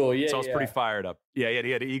eagle, yeah. So I was pretty fired up. Yeah,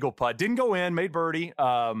 he had an eagle putt. Didn't go in, made birdie.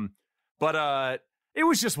 But it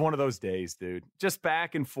was just one of those days, dude. Just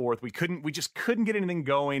back and forth. We just couldn't get anything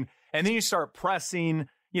going. And then you start pressing,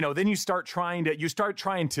 then you start trying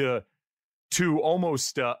to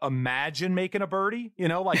almost imagine making a birdie,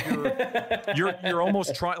 like you're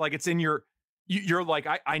almost trying, like it's in your. You're like,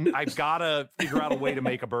 I've got to figure out a way to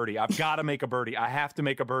make a birdie. I've got to make a birdie. I have to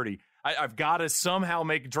make a birdie. I've got to somehow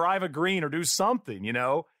drive a green or do something,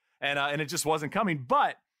 and it just wasn't coming.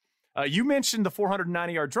 But you mentioned the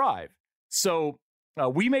 490-yard drive. So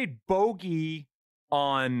we made bogey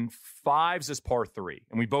on 5s as par 3,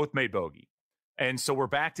 and we both made bogey. And so we're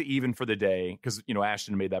back to even for the day because,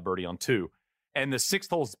 Ashton made that birdie on 2. And the 6th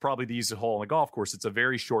hole is probably the easiest hole on the golf course. It's a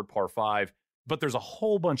very short par 5. But there's a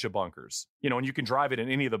whole bunch of bunkers, and you can drive it in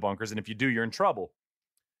any of the bunkers. And if you do, you're in trouble.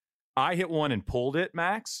 I hit one and pulled it,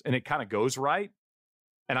 Max, and it kind of goes right.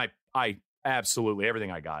 And I absolutely,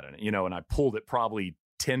 everything I got in it, and I pulled it probably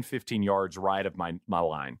 10, 15 yards right of my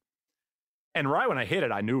line. And right when I hit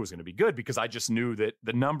it, I knew it was going to be good because I just knew that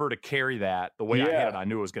the number to carry that, the way I hit it, I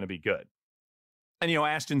knew it was going to be good. And,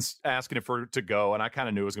 Ashton's asking it to go, and I kind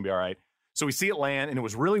of knew it was going to be all right. So we see it land, and it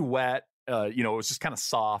was really wet. It was just kind of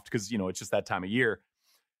soft because, it's just that time of year.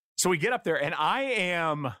 So we get up there and I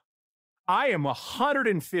am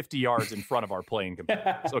 150 yards in front of our playing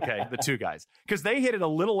competitors. Okay. The 2 guys, because they hit it a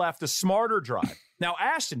little left, a smarter drive. Now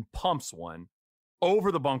Ashton pumps one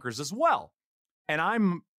over the bunkers as well. And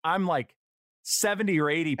I'm like 70 or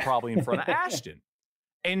 80 probably in front of Ashton.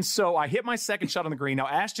 And so I hit my second shot on the green. Now,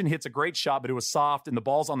 Ashton hits a great shot, but it was soft and the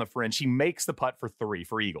ball's on the fringe. He makes the putt for 3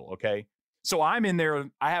 for eagle, okay? So I'm in there.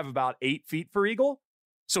 I have about 8 feet for eagle.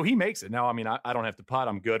 So he makes it. Now, I mean, I don't have to putt.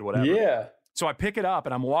 I'm good, whatever. Yeah. So I pick it up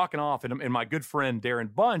and I'm walking off, and my good friend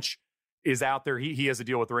Darren Bunch is out there. He has a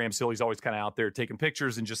deal with Rams Hill. He's always kind of out there taking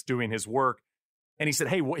pictures and just doing his work. And he said,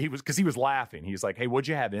 hey, because he was laughing. He was like, hey, what'd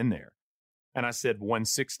you have in there? And I said,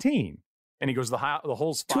 116. And he goes, the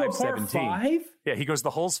hole's 517. Yeah, he goes, the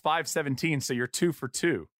hole's 517, so you're 2 for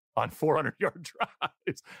 2 on 400-yard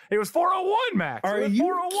drives. It was 401, Max. Are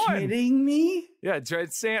you kidding me? Yeah,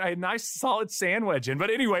 it's a nice, solid sand wedge in. But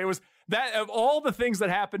anyway, it was that of all the things that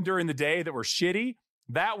happened during the day that were shitty,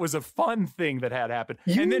 that was a fun thing that had happened.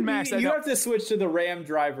 And then, Max, you have to switch to the Ram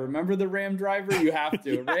driver. Remember the Ram driver? You have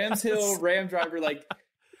to. Yes. Rams Hill, Ram driver, like...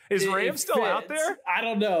 Is Ram still out there? I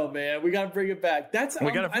don't know, man. We got to bring it back. I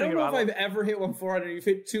don't know if I've ever hit one 400. You've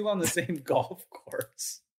hit 2 on the same golf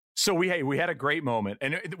course. So we had a great moment.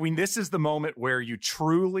 And this is the moment where you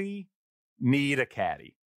truly need a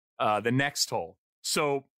caddy, the next hole.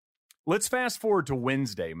 So let's fast forward to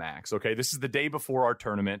Wednesday, Max. Okay, this is the day before our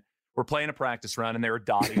tournament. We're playing a practice round, and they're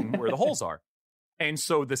dotting where the holes are. And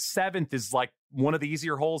so the 7th is like one of the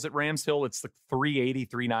easier holes at Rams Hill. It's like 380,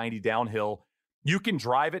 390 downhill. You can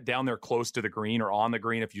drive it down there close to the green or on the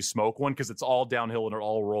green if you smoke one, because it's all downhill and it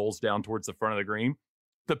all rolls down towards the front of the green.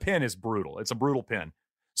 The pin is brutal. It's a brutal pin.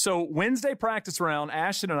 So Wednesday practice round,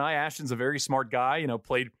 Ashton's a very smart guy,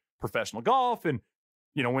 played professional golf and,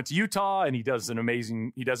 went to Utah, and he does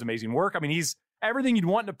amazing work. I mean, he's everything you'd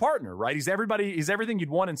want in a partner, right? He's everything you'd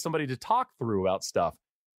want in somebody to talk through about stuff.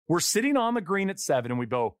 We're sitting on the green at 7, and we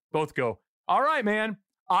both go, all right, man,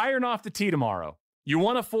 iron off the tee tomorrow. You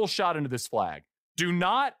want a full shot into this flag. Do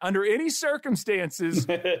not, under any circumstances,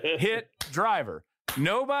 hit driver.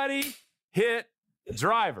 Nobody hit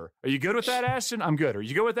driver. Are you good with that, Ashton? I'm good. Are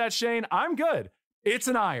you good with that, Shane? I'm good. It's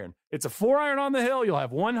an iron. It's a 4-iron on the hill. You'll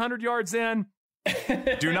have 100 yards in.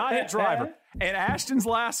 Do not hit driver. And Ashton's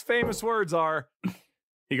last famous words are,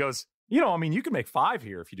 he goes, you can make 5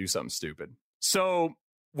 here if you do something stupid. So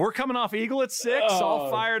we're coming off eagle at 6,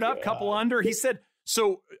 all fired up, couple under. He said,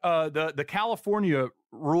 so the California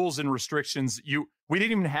rules and restrictions, we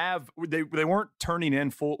didn't even have, they weren't turning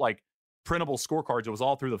in full like printable scorecards. It was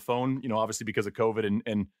all through the phone, obviously because of COVID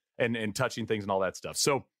and touching things and all that stuff.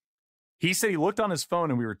 So he said he looked on his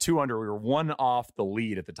phone and we were 2 under. We were 1 off the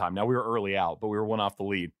lead at the time. Now we were early out, but we were 1 off the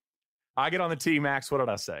lead. I get on the tee, Max. What did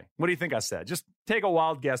I say? What do you think I said? Just take a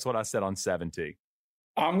wild guess what I said on 7T.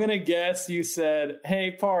 I'm going to guess you said,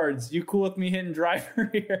 hey, Pards, you cool with me hitting driver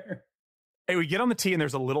here? Hey, we get on the tee and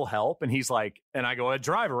there's a little help, and he's like, and I go, a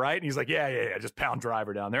driver, right? And he's like, yeah, just pound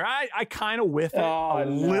driver down there. I kind of whiff it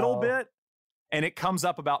little bit, and it comes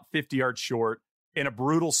up about 50 yards short in a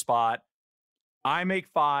brutal spot. I make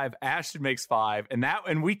 5, Ashton makes 5,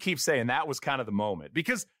 and we keep saying that was kind of the moment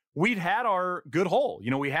because we'd had our good hole.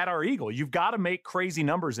 We had our eagle. You've got to make crazy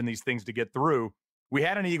numbers in these things to get through. We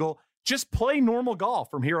had an eagle. Just play normal golf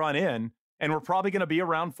from here on in, and we're probably going to be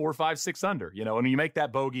around 4, 5, 6 under, and you make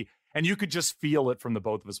that bogey. And you could just feel it from the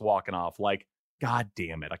both of us walking off. Like, God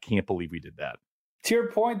damn it. I can't believe we did that. To your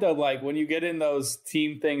point, though, like when you get in those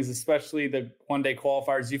team things, especially the one-day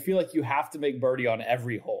qualifiers, you feel like you have to make birdie on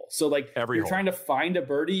every hole. So, like, you're trying to find a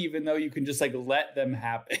birdie, even though you can just, like, let them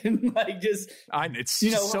happen. Like, it's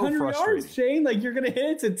so 100 frustrating. Yards, Shane, like, you're going to hit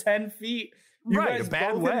it to 10 feet. You guys a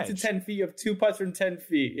bad both wedge. Hit it to 10 feet. You have 2 putts from 10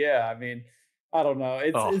 feet. Yeah, I mean... I don't know.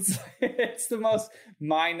 It's the most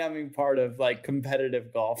mind-numbing part of like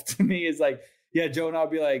competitive golf to me is like, yeah, Joe and I'll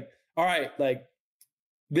be like, all right, like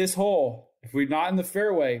this hole, if we're not in the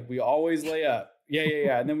fairway, we always lay up.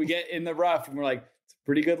 Yeah. And then we get in the rough and we're like, it's a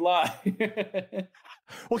pretty good lie.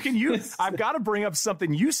 Well, I've got to bring up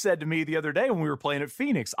something you said to me the other day when we were playing at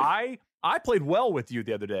Phoenix. I played well with you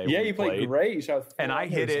the other day. Yeah, you played great. You shot and I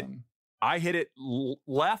hit it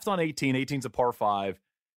left on 18. 18's a par 5.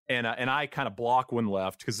 And I kind of block one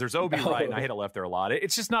left because there's OB right, and I hit a left there a lot.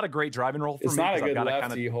 It's just not a great driving roll for me. It's not a good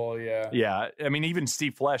lefty hole, yeah. Yeah, I mean, even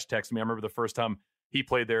Steve Flesh texted me. I remember the first time he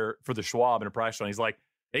played there for the Schwab in a practice round. He's like,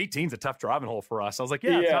 18's a tough driving hole for us. I was like,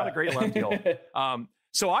 yeah. It's not a great lefty hole.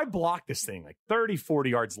 So I blocked this thing like 30, 40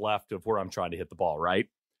 yards left of where I'm trying to hit the ball, right?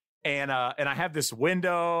 And I have this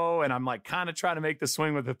window, and I'm like kind of trying to make the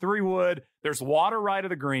swing with the 3-wood. There's water right of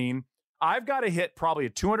the green. I've got to hit probably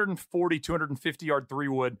a 240, 250-yard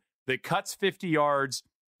 3-wood that cuts 50 yards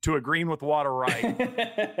to a green with water right.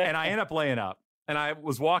 And I end up laying up. And I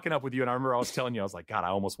was walking up with you, and I remember I was telling you, I was like, God, I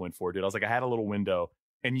almost went for it, dude. I was like, I had a little window.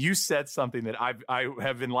 And you said something that I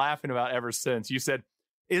have been laughing about ever since. You said,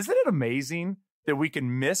 isn't it amazing that we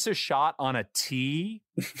can miss a shot on a tee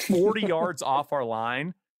 40 yards off our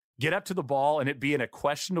line, get up to the ball, and it be in a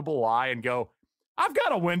questionable lie and go, I've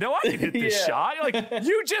got a window. I can hit this shot. Like,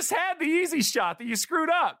 you just had the easy shot that you screwed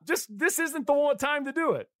up. This isn't the one time to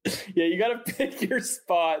do it. Yeah, you got to pick your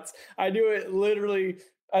spots. I do it literally.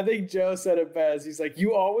 I think Joe said it best. He's like,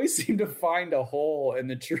 you always seem to find a hole in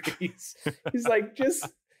the trees. He's like,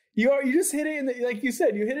 you just hit it like you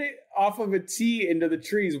said, you hit it off of a tee into the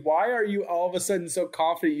trees. Why are you all of a sudden so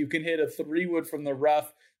confident you can hit a 3-wood from the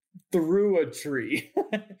rough through a tree?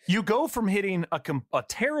 You go from hitting a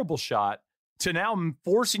terrible shot to now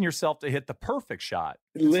forcing yourself to hit the perfect shot.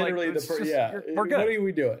 Literally, we're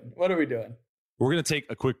good. What are we doing? We're going to take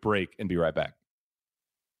a quick break and be right back.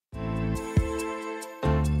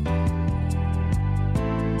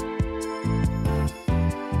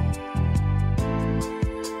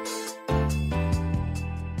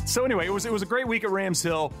 So anyway, it was a great week at Rams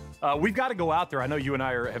Hill. We've got to go out there. I know you and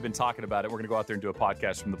I have been talking about it. We're going to go out there and do a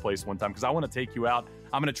podcast from the place one time because I want to take you out.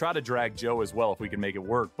 I'm going to try to drag Joe as well if we can make it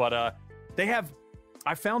work. But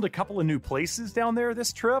I found a couple of new places down there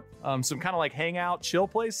this trip, some kind of like hangout, chill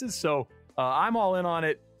places. So I'm all in on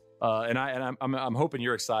it, and I'm hoping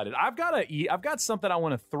you're excited. I've got something I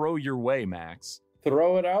want to throw your way, Max.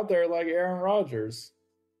 Throw it out there like Aaron Rodgers.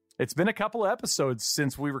 It's been a couple of episodes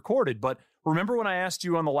since we recorded, but remember when I asked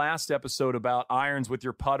you on the last episode about irons with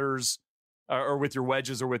your putters or with your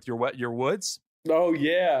wedges or with your woods? Oh,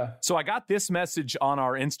 yeah. So I got this message on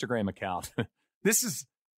our Instagram account. This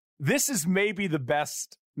is maybe the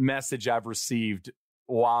best message I've received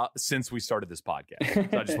since we started this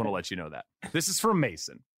podcast. So I just want to let you know that. This is from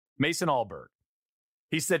Mason Allberg.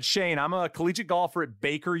 He said, Shane, I'm a collegiate golfer at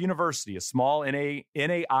Baker University, a small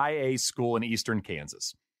NAIA school in eastern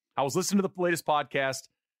Kansas. I was listening to the latest podcast,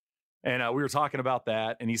 and we were talking about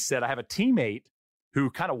that, and he said, I have a teammate who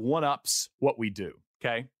kind of one-ups what we do,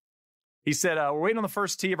 okay? He said, we're waiting on the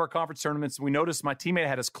first tee of our conference tournaments, and we noticed my teammate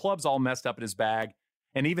had his clubs all messed up in his bag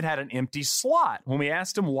and even had an empty slot. When we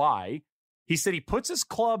asked him why, he said he puts his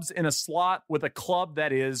clubs in a slot with a club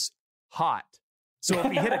that is hot. So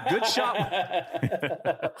if he hit a good shot,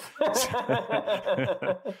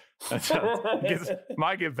 it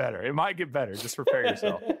might get better. It might get better. Just prepare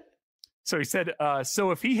yourself. So he said,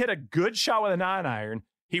 so if he hit a good shot with a 9-iron,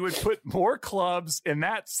 he would put more clubs in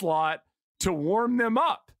that slot to warm them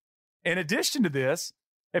up. In addition to this,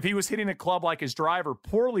 if he was hitting a club like his driver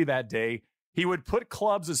poorly that day, he would put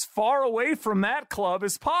clubs as far away from that club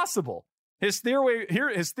as possible. His theory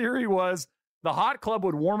was the hot club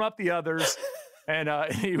would warm up the others. And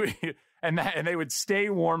they would stay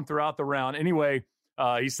warm throughout the round. Anyway,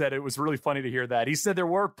 he said it was really funny to hear that. He said there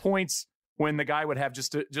were points when the guy would have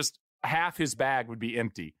just half his bag would be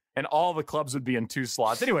empty and all the clubs would be in 2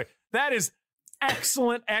 slots. Anyway, that is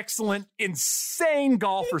excellent, insane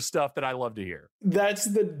golfer stuff that I love to hear. That's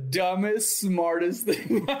the dumbest, smartest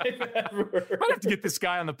thing I've ever heard. I have to get this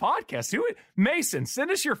guy on the podcast. Mason, send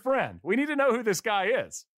us your friend. We need to know who this guy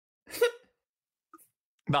is.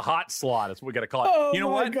 The hot slot is what we got to call it. Oh, you know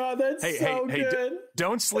my what? God, that's so good.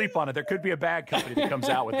 Don't sleep on it. There could be a bag company that comes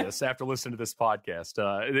out with this after listening to this podcast.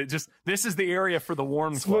 This is the area for the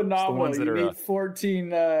warm clubs. Phenomenal. The ones that you need 14.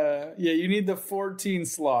 You need the 14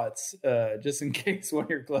 slots just in case one of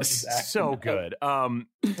your clubs is active. So good.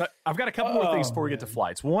 I've got a couple more things before we get to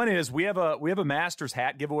flights. One is we have a Masters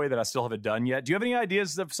hat giveaway that I still haven't done yet. Do you have any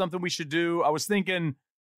ideas of something we should do? I was thinking,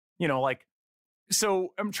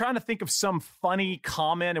 so I'm trying to think of some funny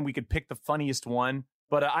comment, and we could pick the funniest one.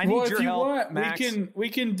 But I need your help, want, Max. We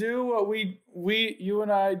can do what you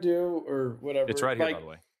and I do, or whatever. It's right here, by the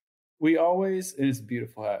way. We always, and it's a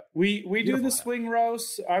beautiful hat. We do the swing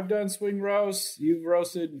roasts. I've done swing roasts. You've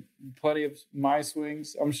roasted plenty of my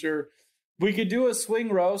swings. I'm sure we could do a swing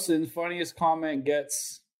roast, and funniest comment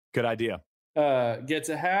gets. Good idea. Gets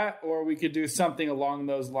a hat, or we could do something along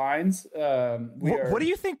those lines. What do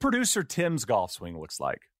you think producer Tim's golf swing looks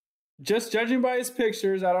like? Just judging by his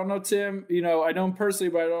pictures, I don't know Tim. I know him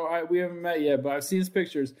personally, but we haven't met yet. But I've seen his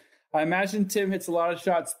pictures. I imagine Tim hits a lot of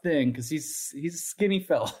shots thin because he's a skinny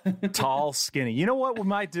fella. Tall, skinny. You know what we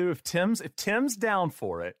might do if Tim's down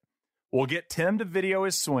for it? We'll get Tim to video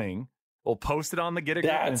his swing. We'll post it on the Get a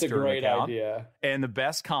Grip Instagram That's a great account. idea. And the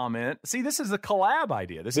best comment. See, this is a collab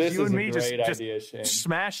idea. This is you and me just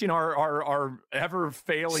smashing our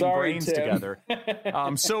ever-failing brains Tim. Together.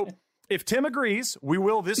 So if Tim agrees, we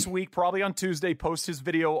will this week, probably on Tuesday, post his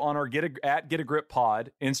video on our Get a Grip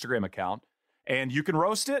Pod Instagram account. And you can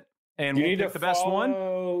roast it, and we'll pick the best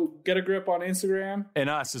one. Get a Grip on Instagram. And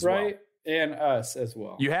us as well. And us as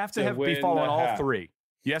well. You have to be following all 3.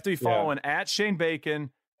 You have to be following at Shane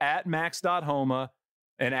Bacon, at Max.Homa,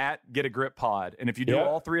 and at Get a Grip Pod. And if you do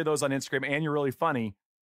all three of those on Instagram and you're really funny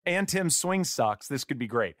and Tim's swing sucks, this could be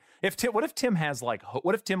great. What if Tim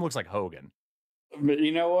looks like Hogan?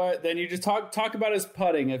 You know what? Then you just talk about his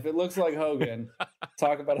putting. If it looks like Hogan,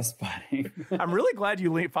 talk about his putting. I'm really glad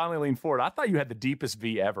you finally leaned forward. I thought you had the deepest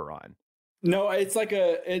V ever on. No, it's like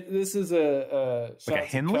this is a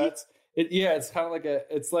Henley? It's kind of like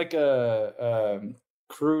a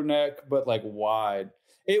crew neck, but like wide.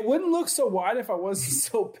 It wouldn't look so wide if I wasn't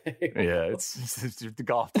so big. Yeah, it's the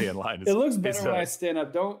golf tan line. It looks better when I stand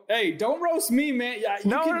up. Don't roast me, man. Yeah,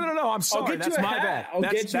 no. I'm sorry. That's my bad.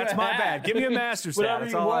 That's my bad. Give me a Masters hat.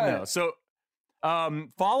 That's all I know. So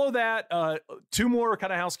follow that. Two more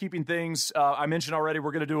kind of housekeeping things. I mentioned already,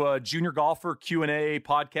 we're going to do a junior golfer Q&A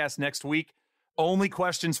podcast next week. Only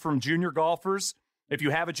questions from junior golfers. If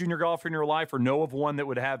you have a junior golfer in your life or know of one that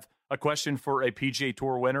would have a question for a PGA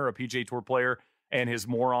Tour winner, a PGA Tour player, and his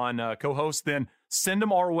moron co-host, then send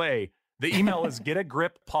them our way. The email is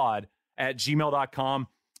getagrippod@gmail.com.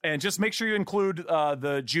 And just make sure you include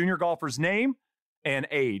the junior golfer's name and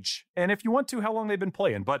age. And if you want to, how long they've been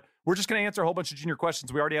playing. But we're just going to answer a whole bunch of junior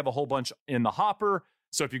questions. We already have a whole bunch in the hopper.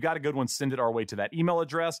 So if you've got a good one, send it our way to that email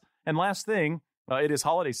address. And last thing, it is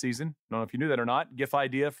holiday season. I don't know if you knew that or not. GIF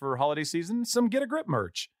idea for holiday season, some Get a Grip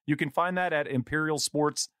merch. You can find that at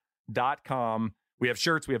imperialsports.com. We have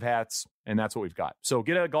shirts, we have hats, and that's what we've got. So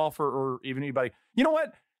get a golfer or even anybody. You know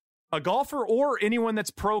what? A golfer or anyone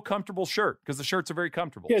that's comfortable shirt, because the shirts are very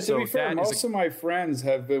comfortable. Yeah, to be fair, most of my friends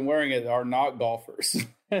have been wearing it are not golfers.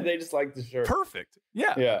 They just like the shirt. Perfect.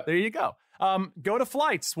 Yeah. There you go. Go to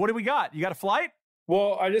flights. What do we got? You got a flight?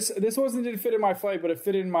 Well, this didn't fit in my flight, but it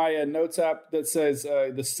fit in my notes app that says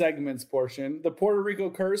the segments portion. The Puerto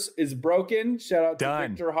Rico curse is broken. Shout out to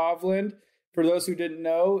Victor Hovland. For those who didn't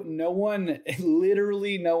know,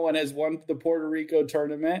 literally no one has won the Puerto Rico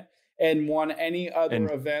tournament and won any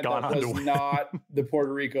other event that was not the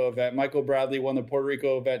Puerto Rico event. Michael Bradley won the Puerto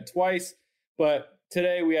Rico event twice, but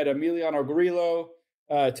today we had Emiliano Grillo,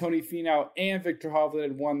 Tony Finau, and Victor Hovland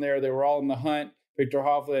had won there. They were all in the hunt. Victor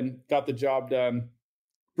Hovland got the job done,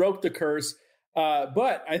 broke the curse.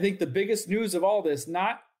 But I think the biggest news of all this,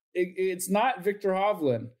 it's not Victor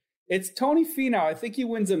Hovland. It's Tony Finau. I think he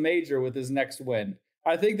wins a major with his next win.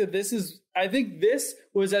 I think this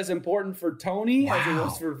was as important for Tony as it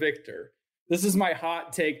was for Victor. This is my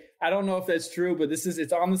hot take. I don't know if that's true, but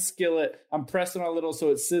it's on the skillet. I'm pressing a little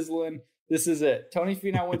so it's sizzling. This is it. Tony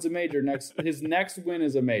Finau wins a major. His next win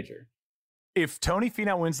is a major. If Tony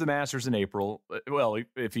Finau wins the Masters in April, well,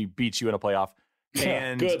 if he beats you in a playoff,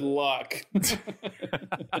 and good luck.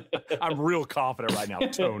 I'm real confident right now,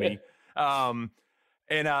 Tony.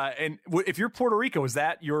 And if you're Puerto Rico, is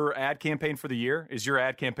that your ad campaign for the year? Is your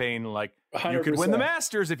ad campaign like 100%. You could win the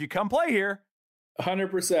Masters if you come play here?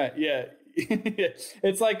 100%. Yeah.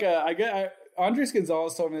 It's like Andres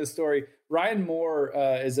Gonzalez told me this story. Ryan Moore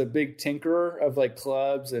is a big tinkerer of like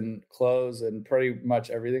clubs and clothes and pretty much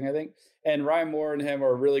everything, I think. And Ryan Moore and him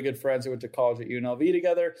are really good friends. They went to college at UNLV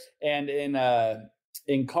together. And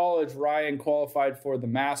in college, Ryan qualified for the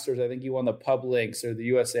Masters. I think he won the Pub Links or the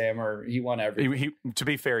USAM, or he won everything. To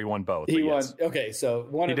be fair, he won both. He won. Yes. Okay, so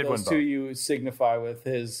one of those two you signify with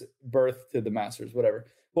his birth to the Masters, whatever.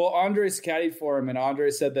 Well, Andres caddied for him, and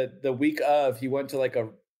Andres said that the week of, he went to like a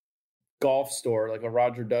golf store, like a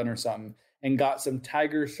Roger Dunn or something, and got some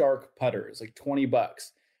Tiger Shark putters, like $20.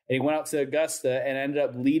 And he went out to Augusta and ended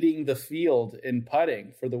up leading the field in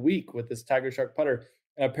putting for the week with this Tiger Shark putter.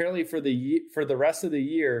 And apparently for the rest of the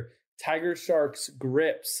year, Tiger Shark's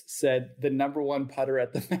grips said the number one putter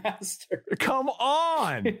at the Masters. Come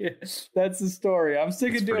on. That's the story. I'm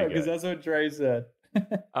sticking to it because that's what Trey said.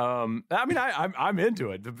 I mean, I'm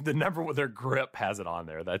into it. The number with their grip has it on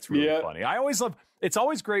there. That's really funny. I always love, it's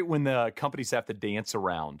always great when the companies have to dance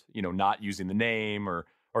around, not using the name or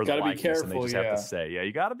the likeness, and they just have to say,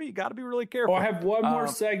 you gotta be really careful. Oh, I have one more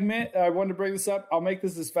segment. I wanted to bring this up. I'll make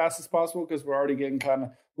this as fast as possible because we're already getting kind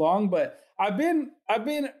of long, but I've been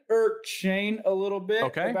irked Shane a little bit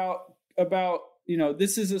about,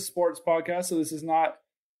 this is a sports podcast. So this is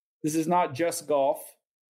not just golf.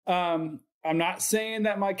 I'm not saying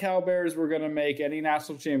that my Cal Bears were going to make any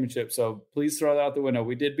national championship. So please throw that out the window.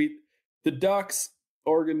 We did beat the Ducks,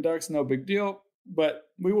 Oregon Ducks, no big deal. But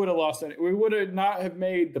we would have lost it. We would have not have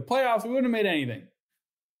made the playoffs. We wouldn't have made anything.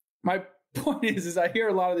 My point is I hear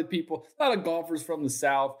a lot of the people, a lot of golfers from the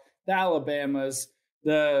South, the Alabamas,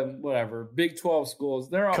 the whatever, Big 12 schools.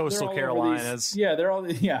 They're all Coastal Carolinas. They're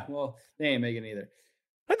all. Yeah, well, they ain't making either.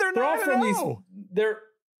 But they're all from these.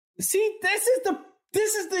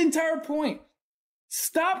 This is the entire point.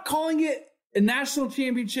 Stop calling it a national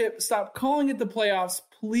championship. Stop calling it the playoffs,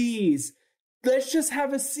 please. let's just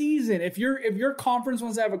have a season. If your conference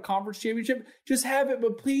wants to have a conference championship, just have it.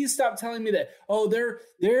 But please stop telling me that, oh,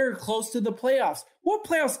 they're close to the playoffs. What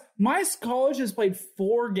playoffs? My college has played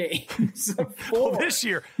 4 games. 4. Well, this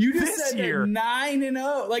year. You just this said year.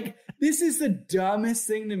 9-0. Like, this is the dumbest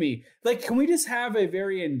thing to me. Like, can we just have a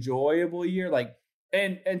very enjoyable year? Like,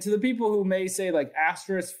 and to the people who may say like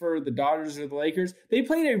asterisk for the Dodgers or the Lakers, they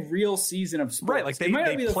played a real season of sports. Right, like they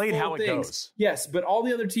played how it goes. Yes, but all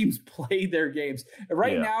the other teams played their games.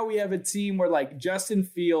 Right now we have a team where like Justin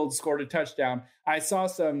Fields scored a touchdown. I saw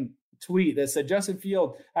some tweet that said Justin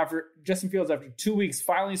Fields after 2 weeks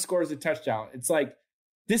finally scores a touchdown. It's like,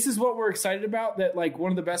 this is what we're excited about, that like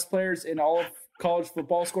one of the best players in all of college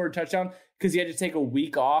football scored a touchdown because he had to take a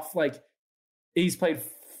week off. Like, he's played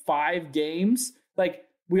 5 games. Like,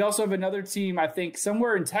 we also have another team, I think,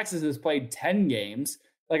 somewhere in Texas has played 10 games.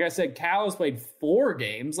 Like I said, Cal has played 4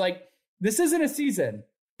 games. Like, this isn't a season.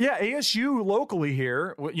 Yeah, ASU locally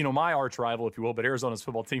here, you know, my arch rival, if you will, but Arizona's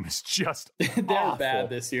football team is just They're awful. bad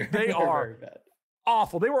this year. They are very bad.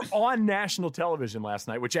 Awful. They were on national television last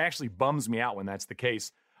night, which actually bums me out when that's the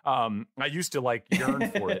case. I used to like yearn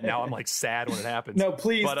for it. Now I'm like sad when it happens. No,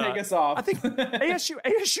 please take us off. I think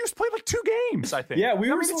ASU's played like 2 games, I think. Yeah,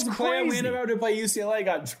 we were supposed to play. We ended up to play UCLA,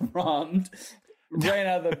 got drummed, ran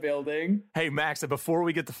out of the building. Hey, Max, before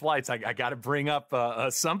we get to flights, I got to bring up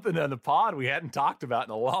something on the pod we hadn't talked about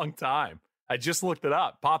in a long time. I just looked it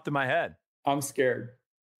up, popped in my head. I'm scared.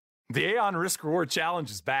 The Aon Risk Reward Challenge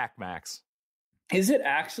is back, Max. Is it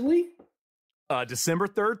actually? December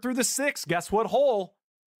 3rd through the 6th. Guess what hole?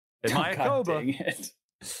 In Mayakoba. Dang it.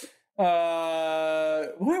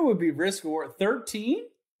 What would be risk reward? 13?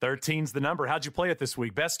 13's the number. How'd you play it this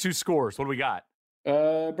week? Best 2 scores. What do we got?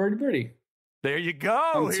 Birdie. There you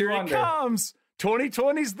go. Here it comes.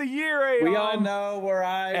 2020's the year, Aon. We all know where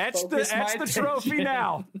I etch the trophy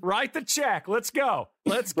now. Write the check. Let's go.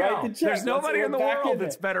 Let's go. There's nobody in the world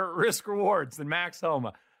that's better at risk rewards than Max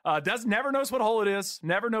Homa. Never knows what hole it is.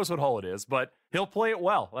 Never knows what hole it is, but he'll play it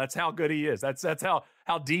well. That's how good he is. That's how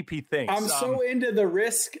deep he thinks. I'm so into the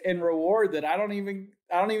risk and reward that I don't even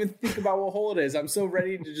think about what hole it is. I'm so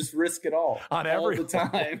ready to just risk it all on every the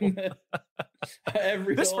time.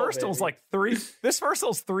 This first hole's like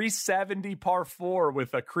 370 par 4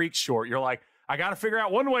 with a creek short. You're like, I got to figure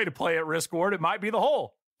out one way to play it risk reward. It might be the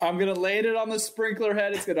hole. I'm gonna land it on the sprinkler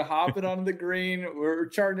head. It's gonna hop it onto the green. We're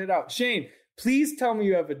charting it out. Shane, please tell me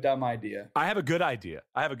you have a dumb idea. I have a good idea.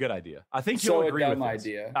 I think you'll agree with this.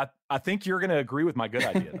 Idea. I think you're going to agree with my good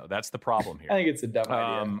idea, though. That's the problem here. I think it's a dumb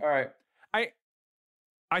idea. All right.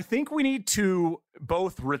 I think we need to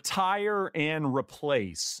both retire and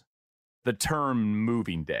replace the term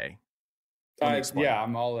moving day. Yeah,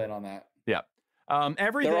 I'm all in on that. Yeah.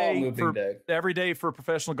 Every day for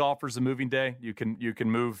professional golfers, a moving day. You can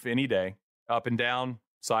move any day, up and down,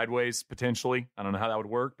 sideways, potentially. I don't know how that would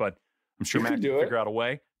work, but I'm sure Matt can figure out a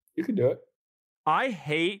way. You can do it. I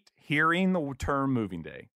hate hearing the term moving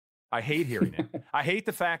day. I hate hearing it. I hate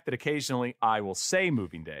the fact that occasionally I will say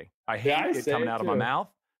moving day. I hate it coming out of my mouth.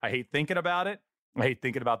 I hate thinking about it. I hate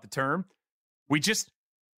thinking about the term. We're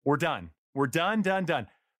done. We're done.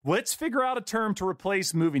 Let's figure out a term to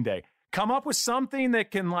replace moving day. Come up with something that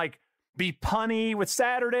can like be punny with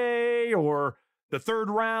Saturday or the third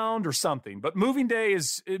round or something. But moving day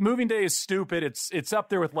is stupid. It's up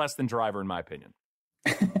there with less than driver in my opinion.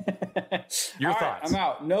 Your thoughts? I'm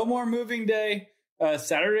out. No more moving day.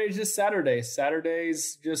 Saturday's just Saturday.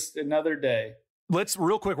 Saturday's just another day. Let's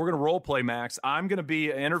real quick. We're going to role play, Max. I'm going to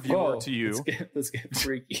be an interviewer to you. Let's get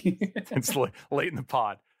freaky. It's late in the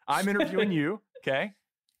pod. I'm interviewing you. Okay.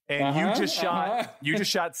 And you just shot.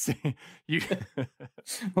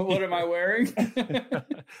 What am I wearing?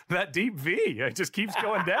 That deep V. It just keeps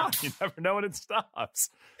going down. You never know when it stops.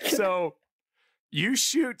 So you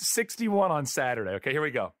shoot 61 on Saturday. Okay, here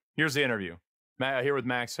we go. Here's the interview. Here with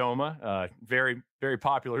Max Homa, very, very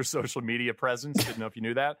popular social media presence. Didn't know if you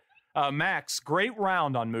knew that. Max, great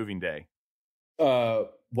round on moving day.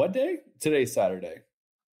 What day? Today's Saturday.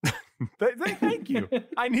 Thank you.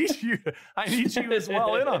 I need you as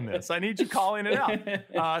well in on this. I need you calling it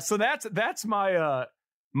out. So that's my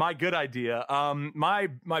good idea. My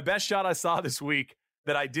best shot I saw this week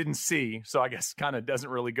that I didn't see, so I guess kind of doesn't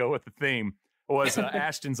really go with the theme, was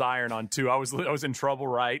Ashton's iron on 2. I was in trouble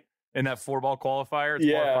right in that 4-ball qualifier. It's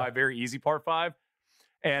par 5, very easy par 5,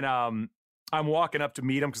 and I'm walking up to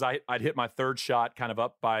meet him because I'd hit my third shot kind of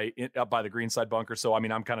up by the greenside bunker. So I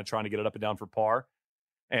mean I'm kind of trying to get it up and down for par.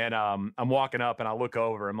 And I'm walking up and I look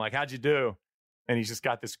over. I'm like, how'd you do? And he's just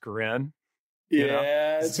got this grin.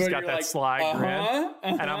 Yeah. He's got that sly grin.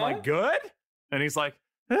 And I'm like, good? And he's like,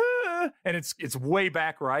 and it's way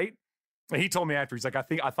back right. He told me after, he's like,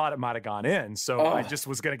 I thought it might have gone in. So I just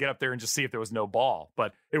was going to get up there and just see if there was no ball,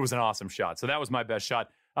 but it was an awesome shot. So that was my best shot.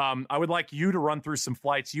 I would like you to run through some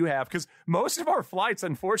flights you have, because most of our flights,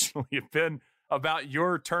 unfortunately, have been about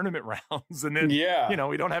your tournament rounds. And then,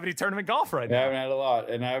 we don't have any tournament golf right now. I haven't had a lot,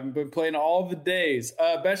 and I haven't been playing all the days.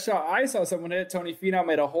 Best shot I saw someone hit, Tony Finau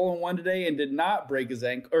made a hole-in-one today and did not break his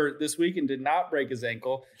ankle, or this week, and did not break his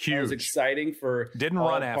ankle. Huge. That was exciting for Didn't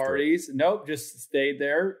run after parties. Nope, just stayed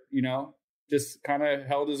there, just kind of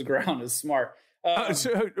held his ground. Is smart.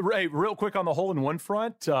 Ray, real quick on the hole-in-one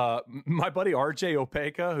front, my buddy RJ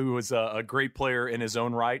Opeka, who was a great player in his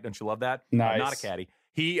own right, don't you love that? Nice. Not a caddy.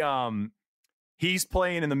 He's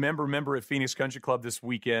playing in the member at Phoenix Country Club this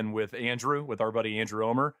weekend with our buddy Andrew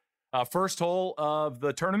Omer. First hole of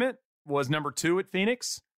the tournament was number 2 at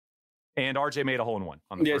Phoenix, and RJ made a hole-in-one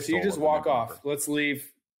on the first so you hole just walk off. Let's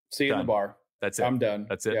leave. See you in the bar. That's it. I'm done.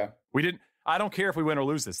 That's it. Yeah. I don't care if we win or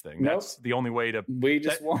lose this thing. That's the only way to. We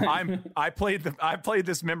just won. I played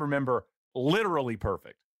this member literally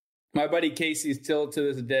perfect. My buddy Casey's still to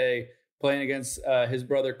this day playing against his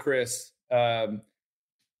brother Chris.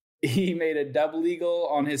 He made a double eagle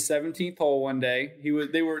on his 17th hole one day.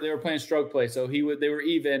 They were playing stroke play, so they were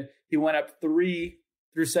even. He went up 3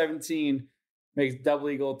 through 17, makes double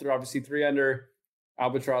eagle through obviously 3 under,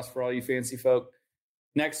 albatross for all you fancy folk.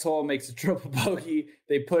 Next hole makes a triple bogey.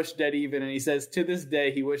 They push dead even, and he says to this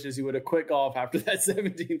day he wishes he would have quit golf after that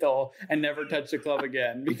 17th hole and never touched the club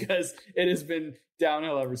again, because it has been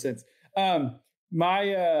downhill ever since.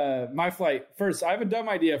 My flight first. I have a dumb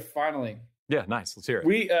idea. Finally, yeah, nice. Let's hear it.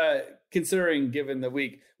 We considering given the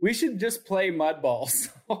week, we should just play mud balls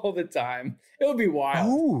all the time. It would be wild.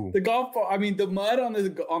 Ooh. The golf ball. I mean, the mud on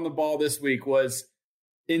the ball this week was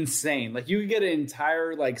insane. Like, you could get an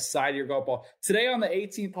entire side of your golf ball. Today on the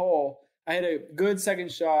 18th hole, I had a good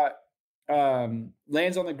second shot,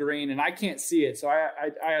 lands on the green, and I can't see it. So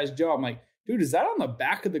I asked Joe, I'm like, dude, is that on the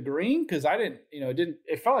back of the green? Because I didn't,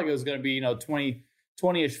 it felt like it was going to be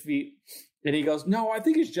 20-ish feet. And he goes, no, I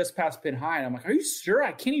think it's just past pin high. And I'm like, are you sure?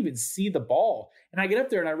 I can't even see the ball. And I get up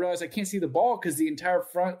there and I realize I can't see the ball because the entire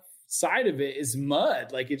front side of it is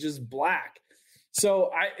mud. Like, it's just black. So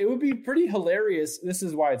it would be pretty hilarious. This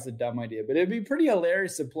is why it's a dumb idea, but it'd be pretty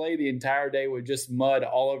hilarious to play the entire day with just mud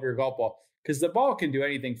all over your golf ball, because the ball can do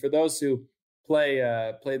anything. For those who play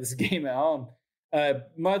this game at home,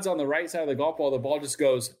 mud's on the right side of the golf ball. The ball just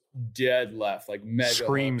goes dead left, like mega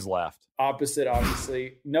screams left. Opposite,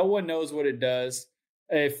 obviously. No one knows what it does.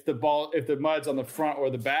 If the mud's on the front or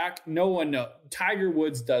the back, no one knows. Tiger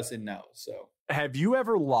Woods doesn't know. So. Have you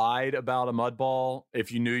ever lied about a mud ball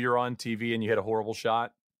if you knew you're on TV and you hit a horrible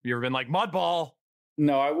shot? You ever been like, mud ball?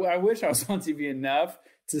 No, I wish I was on TV enough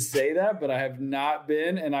to say that, but I have not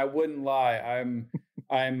been, and I wouldn't lie.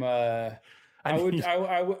 Maybe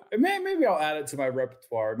I'll add it to my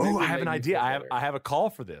repertoire. I have an idea. I have a call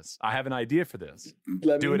for this. I have an idea for this.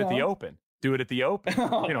 Do it at the Open.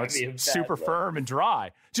 It's super firm and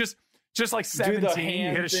dry. Just like 17, you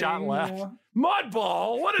hit a shot left. Mud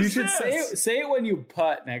ball. What is this? You should say it when you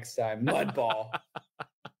putt next time. Mud ball.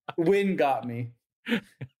 Wind got me. Do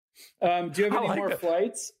you have any more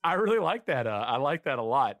flights? I really like that. I like that a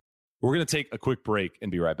lot. We're going to take a quick break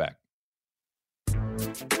and be right back.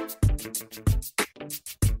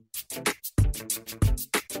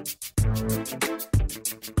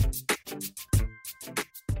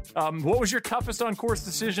 What was your toughest on-course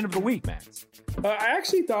decision of the week, Max? I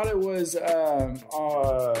actually thought it was it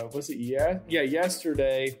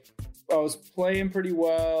yesterday. I was playing pretty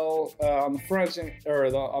well on the front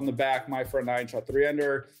on the back. My front nine shot 3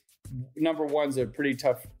 under. Number one's a pretty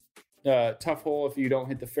tough hole if you don't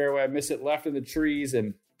hit the fairway. I missed it left in the trees,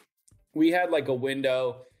 and we had a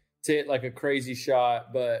window to hit a crazy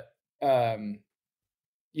shot, but I've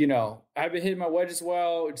been hitting my wedges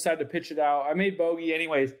well. Decided to pitch it out. I made bogey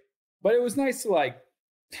anyways, but it was nice to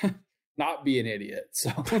not be an idiot.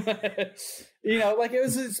 So, it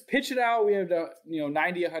was just pitch it out. We have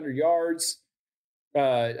 90, 100 yards.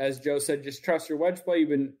 As Joe said, just trust your wedge play. You've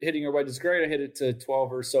been hitting your wedges great. I hit it to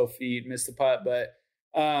 12 or so feet, missed the putt, but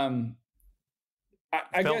I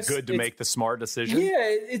felt good to make the smart decision. Yeah,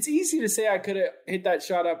 it's easy to say I could have hit that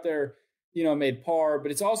shot up there, made par,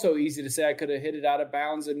 but it's also easy to say I could have hit it out of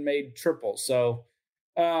bounds and made triple. So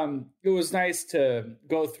it was nice to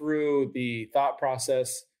go through the thought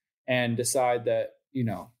process and decide that,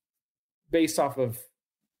 based off of,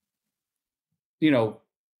 the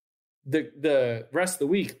rest of the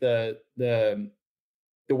week, the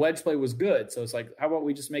wedge play was good. So it's how about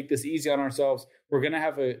we just make this easy on ourselves? We're going to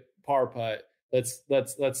have a par putt.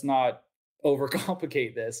 Let's not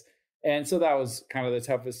overcomplicate this. And so that was kind of the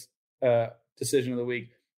toughest decision of the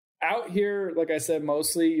week. out here, like I said,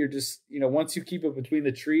 mostly you're just, once you keep it between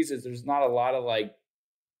the trees, there's not a lot of like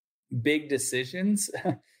big decisions.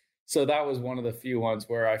 So that was one of the few ones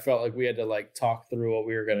where I felt like we had to like talk through what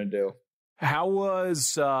we were going to do. How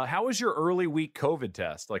was your early week COVID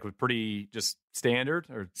test? Like, was pretty just standard,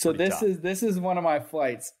 or so this is one of my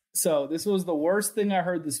flights. So this was the worst thing I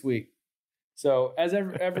heard this week. So as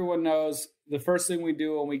everyone knows, the first thing we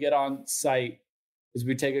do when we get on site is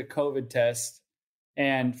we take a COVID test.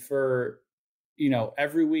 And for,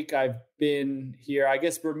 every week I've been here, I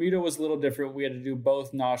guess Bermuda was a little different. We had to do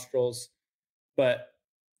both nostrils, but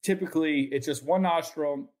typically it's just one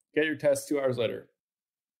nostril, get your test 2 hours later.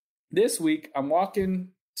 This week I'm walking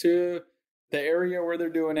to the area where they're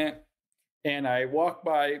doing it, and I walk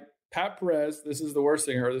by Pat Perez. This is the worst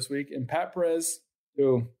thing I heard this week. And Pat Perez,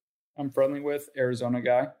 who I'm friendly with, Arizona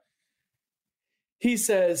guy, he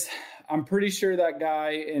says, I'm pretty sure that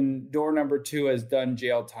guy in door number 2 has done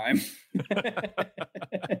jail time.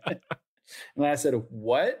 And I said,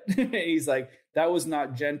 what? He's like, that was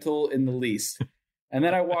not gentle in the least. And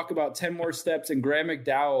then I walk about 10 more steps, and Graham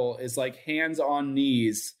McDowell is like hands on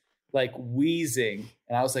knees, like wheezing.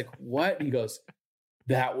 And I was like, what? And he goes,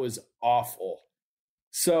 that was awful.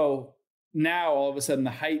 So now all of a sudden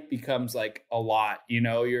the hype becomes like a lot,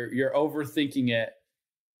 you're overthinking it.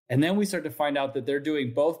 And then we start to find out that they're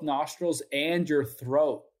doing both nostrils and your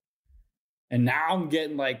throat. And now I'm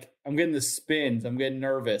getting the spins. I'm getting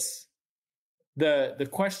nervous. The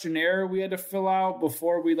questionnaire we had to fill out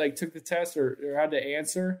before we like took the test or had to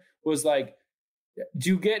answer was like, do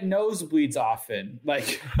you get nosebleeds often?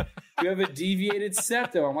 Like, do you have a deviated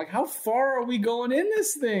septum? I'm like, how far are we going in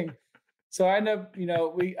this thing? So I end up,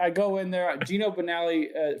 I go in there. Gino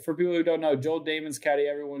Benali, for people who don't know, Joel Damon's caddy.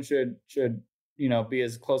 Everyone should be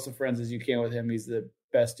as close of friends as you can with him. He's the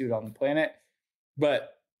best dude on the planet.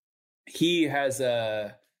 But he was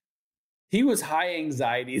high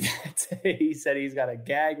anxiety that day. He said he's got a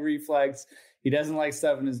gag reflex. He doesn't like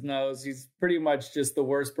stuff in his nose. He's pretty much just the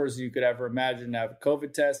worst person you could ever imagine to have a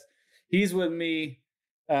COVID test. He's with me.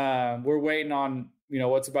 We're waiting on,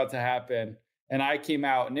 what's about to happen. And I came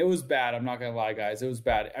out and it was bad. I'm not going to lie, guys. It was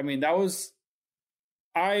bad. I mean, the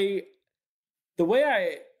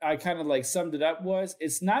way I kind of like summed it up was,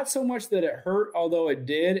 it's not so much that it hurt, although it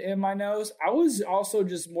did in my nose. I was also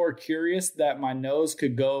just more curious that my nose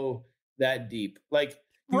could go that deep. Like,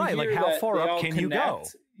 right. Like, how far up can you go?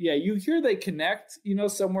 Yeah. You hear they connect,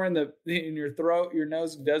 somewhere in your throat, your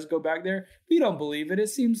nose does go back there. But you don't believe it. It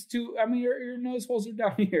seems to, your nose holes are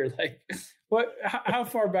down here. Like, how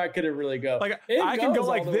far back could it really go? Like, I can go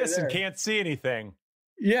like this and can't see anything.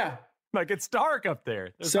 Yeah. Like, it's dark up there.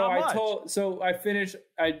 There's so not much.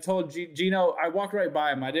 I told Gino, I walked right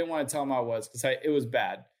by him. I didn't want to tell him how it was because it was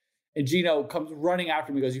bad. And Gino comes running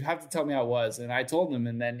after me, goes, you have to tell me how it was. And I told him,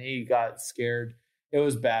 and then he got scared. It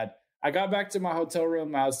was bad. I got back to my hotel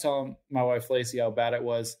room. I was telling my wife, Lacey, how bad it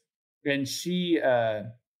was. And she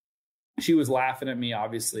was laughing at me,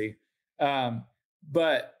 obviously.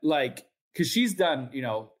 But like, cause she's done,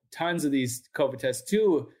 tons of these COVID tests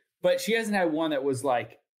too, but she hasn't had one that was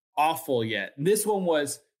like awful yet. This one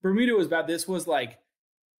Bermuda was bad. This was like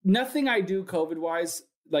nothing I do COVID wise,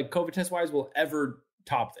 like COVID test wise, will ever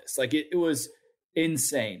top this. Like it was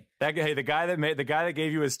insane. That guy, the guy that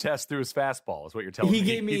gave you his test through his fastball is what you're telling me.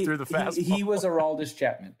 He threw the fastball. He was Aroldis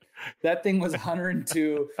Chapman. That thing was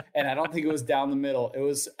 102, and I don't think it was down the middle. It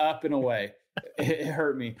was up and away. It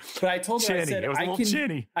hurt me. But I told her, I said, I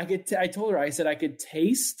told her, I said, I could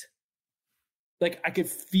taste, like I could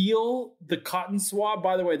feel the cotton swab.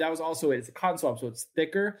 By the way, that was also it. It's a cotton swab, so it's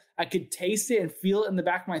thicker. I could taste it and feel it in the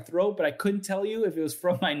back of my throat, but I couldn't tell you if it was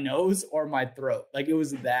from my nose or my throat. Like it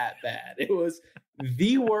was that bad. It was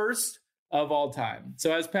the worst of all time.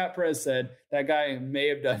 So as Pat Perez said, that guy may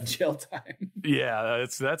have done jail time. Yeah,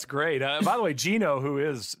 that's great. By the way, Gino, who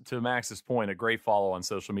is, to Max's point, a great follow on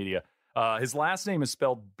social media, his last name is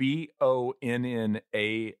spelled Bonnallie,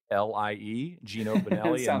 Gino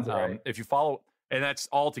Benelli. Sounds and, right. If you follow, and that's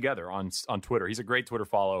all together on Twitter. He's a great Twitter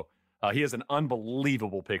follow. He has an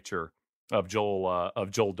unbelievable picture of Joel.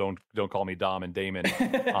 Don't call me Dom and Damon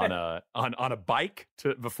on a bike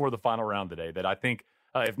before the final round today. That I think,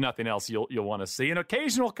 if nothing else, you'll want to see. An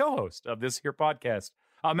occasional co-host of this here podcast.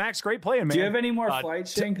 Max, great playing, man. Do you have any more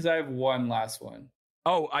flights, Shane? Because I have one last one.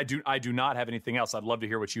 Oh, I do not have anything else. I'd love to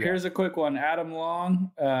hear what you have. Here's a quick one. Adam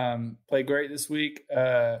Long played great this week.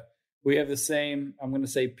 We have the same, I'm going to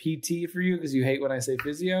say PT for you because you hate when I say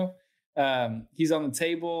physio. He's on the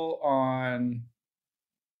table on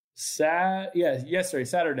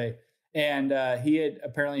Saturday. And he had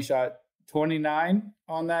apparently shot 29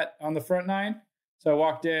 on the front nine. So I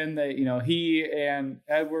walked in, he and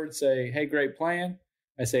Edward say, "Hey, great plan."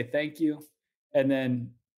 I say, "Thank you." And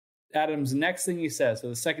then Adam's next thing he says, so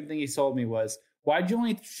the second thing he told me was, "Why'd you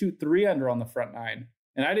only shoot 3 under on the front 9?"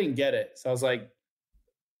 And I didn't get it. So I was like,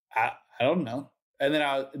 I don't know. And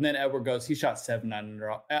then Edward goes, "He shot 7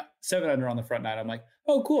 under on the front 9." I'm like,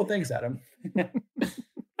 "Oh, cool. Thanks, Adam."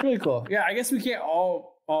 Really cool. Yeah, I guess we can't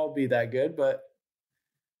all be that good, but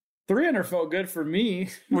 3 under felt good for me.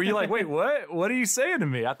 Were you like, wait, what? What are you saying to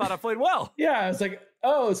me? I thought I played well. Yeah, I was like,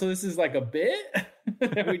 oh, so this is like a bit?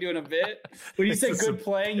 Are we doing a bit? When you say good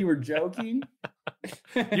playing, you were joking?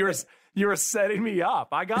 You were setting me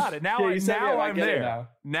up. I got it. Now, now I'm there.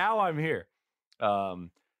 Now I'm here. And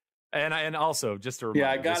also just a reminder,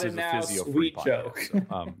 I got it now. Sweet joke.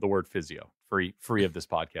 So, the word physio, free of this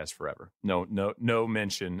podcast forever. No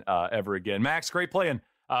mention ever again. Max, great playing.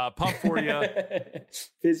 Pump for you.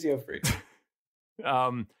 Physio free.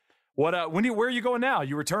 Where are you going now?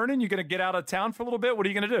 You returning? You going to get out of town for a little bit? What are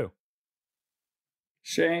you going to do?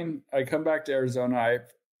 Shane, I come back to Arizona.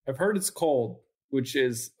 I've heard it's cold, which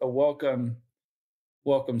is a welcome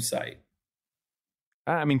sight.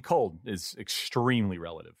 I mean, cold is extremely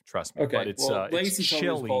relative. Trust me. Okay. But it's, Lacey it's told me it was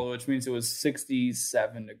chilly. cold, which means it was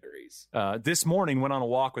 67 degrees. This morning, went on a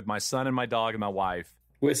walk with my son and my dog and my wife.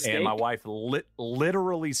 With steak? And my wife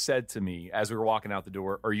literally said to me as we were walking out the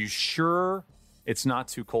door, "Are you sure it's not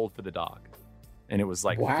too cold for the dog?" And it was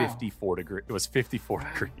like 54 degrees. It was 54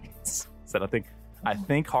 degrees. Said, I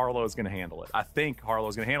think Harlow's going to handle it.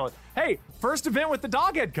 Hey, first event with the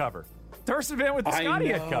dog head cover. First event with the Scotty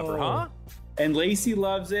head cover, huh? And Lacey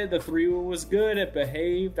loves it. The 3-wood was good. It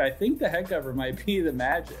behaved. I think the head cover might be the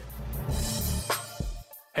magic.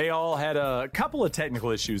 Hey, all, had a couple of technical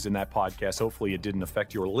issues in that podcast. Hopefully it didn't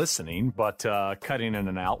affect your listening, but cutting in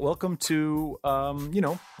and out. Welcome to,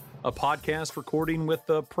 a podcast recording with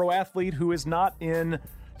a pro athlete who is not in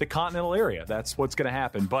the continental area. That's what's going to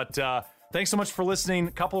happen. But thanks so much for listening.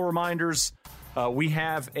 A couple of reminders. We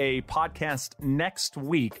have a podcast next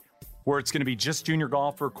week where it's going to be just junior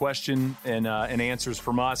golfer question and answers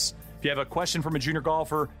from us. If you have a question from a junior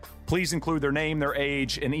golfer, please include their name, their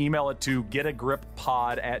age, and email it to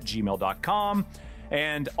getagrippod@gmail.com.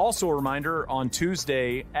 And also a reminder, on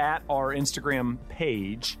Tuesday at our Instagram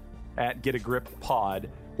page at getagrippod,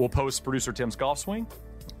 we'll post producer Tim's golf swing.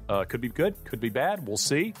 Could be good, could be bad, we'll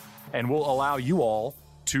see. And we'll allow you all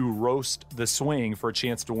to roast the swing for a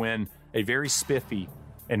chance to win a very spiffy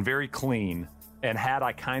and very clean and hat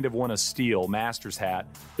I kind of want to steal Masters hat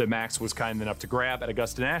that Max was kind enough to grab at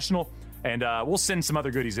Augusta National. And we'll send some other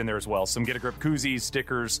goodies in there as well. Some Get a Grip koozies,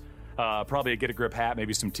 stickers, probably a Get a Grip hat,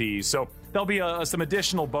 maybe some tees. So there'll be some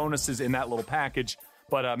additional bonuses in that little package.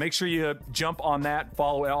 But make sure you jump on that,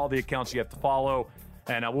 follow all the accounts you have to follow.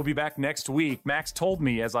 And we'll be back next week. Max told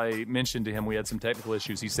me, as I mentioned to him, we had some technical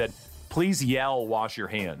issues. He said, please yell, wash your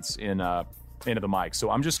hands into the mic. So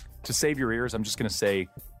I'm just, to save your ears, I'm just going to say,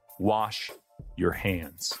 wash your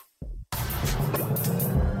hands.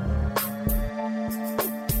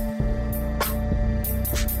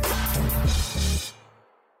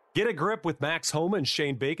 Get a Grip with Max Homa and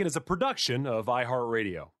Shane Bacon is a production of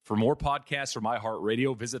iHeartRadio. For more podcasts from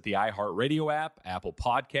iHeartRadio, visit the iHeartRadio app, Apple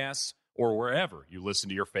Podcasts, or wherever you listen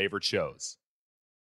to your favorite shows.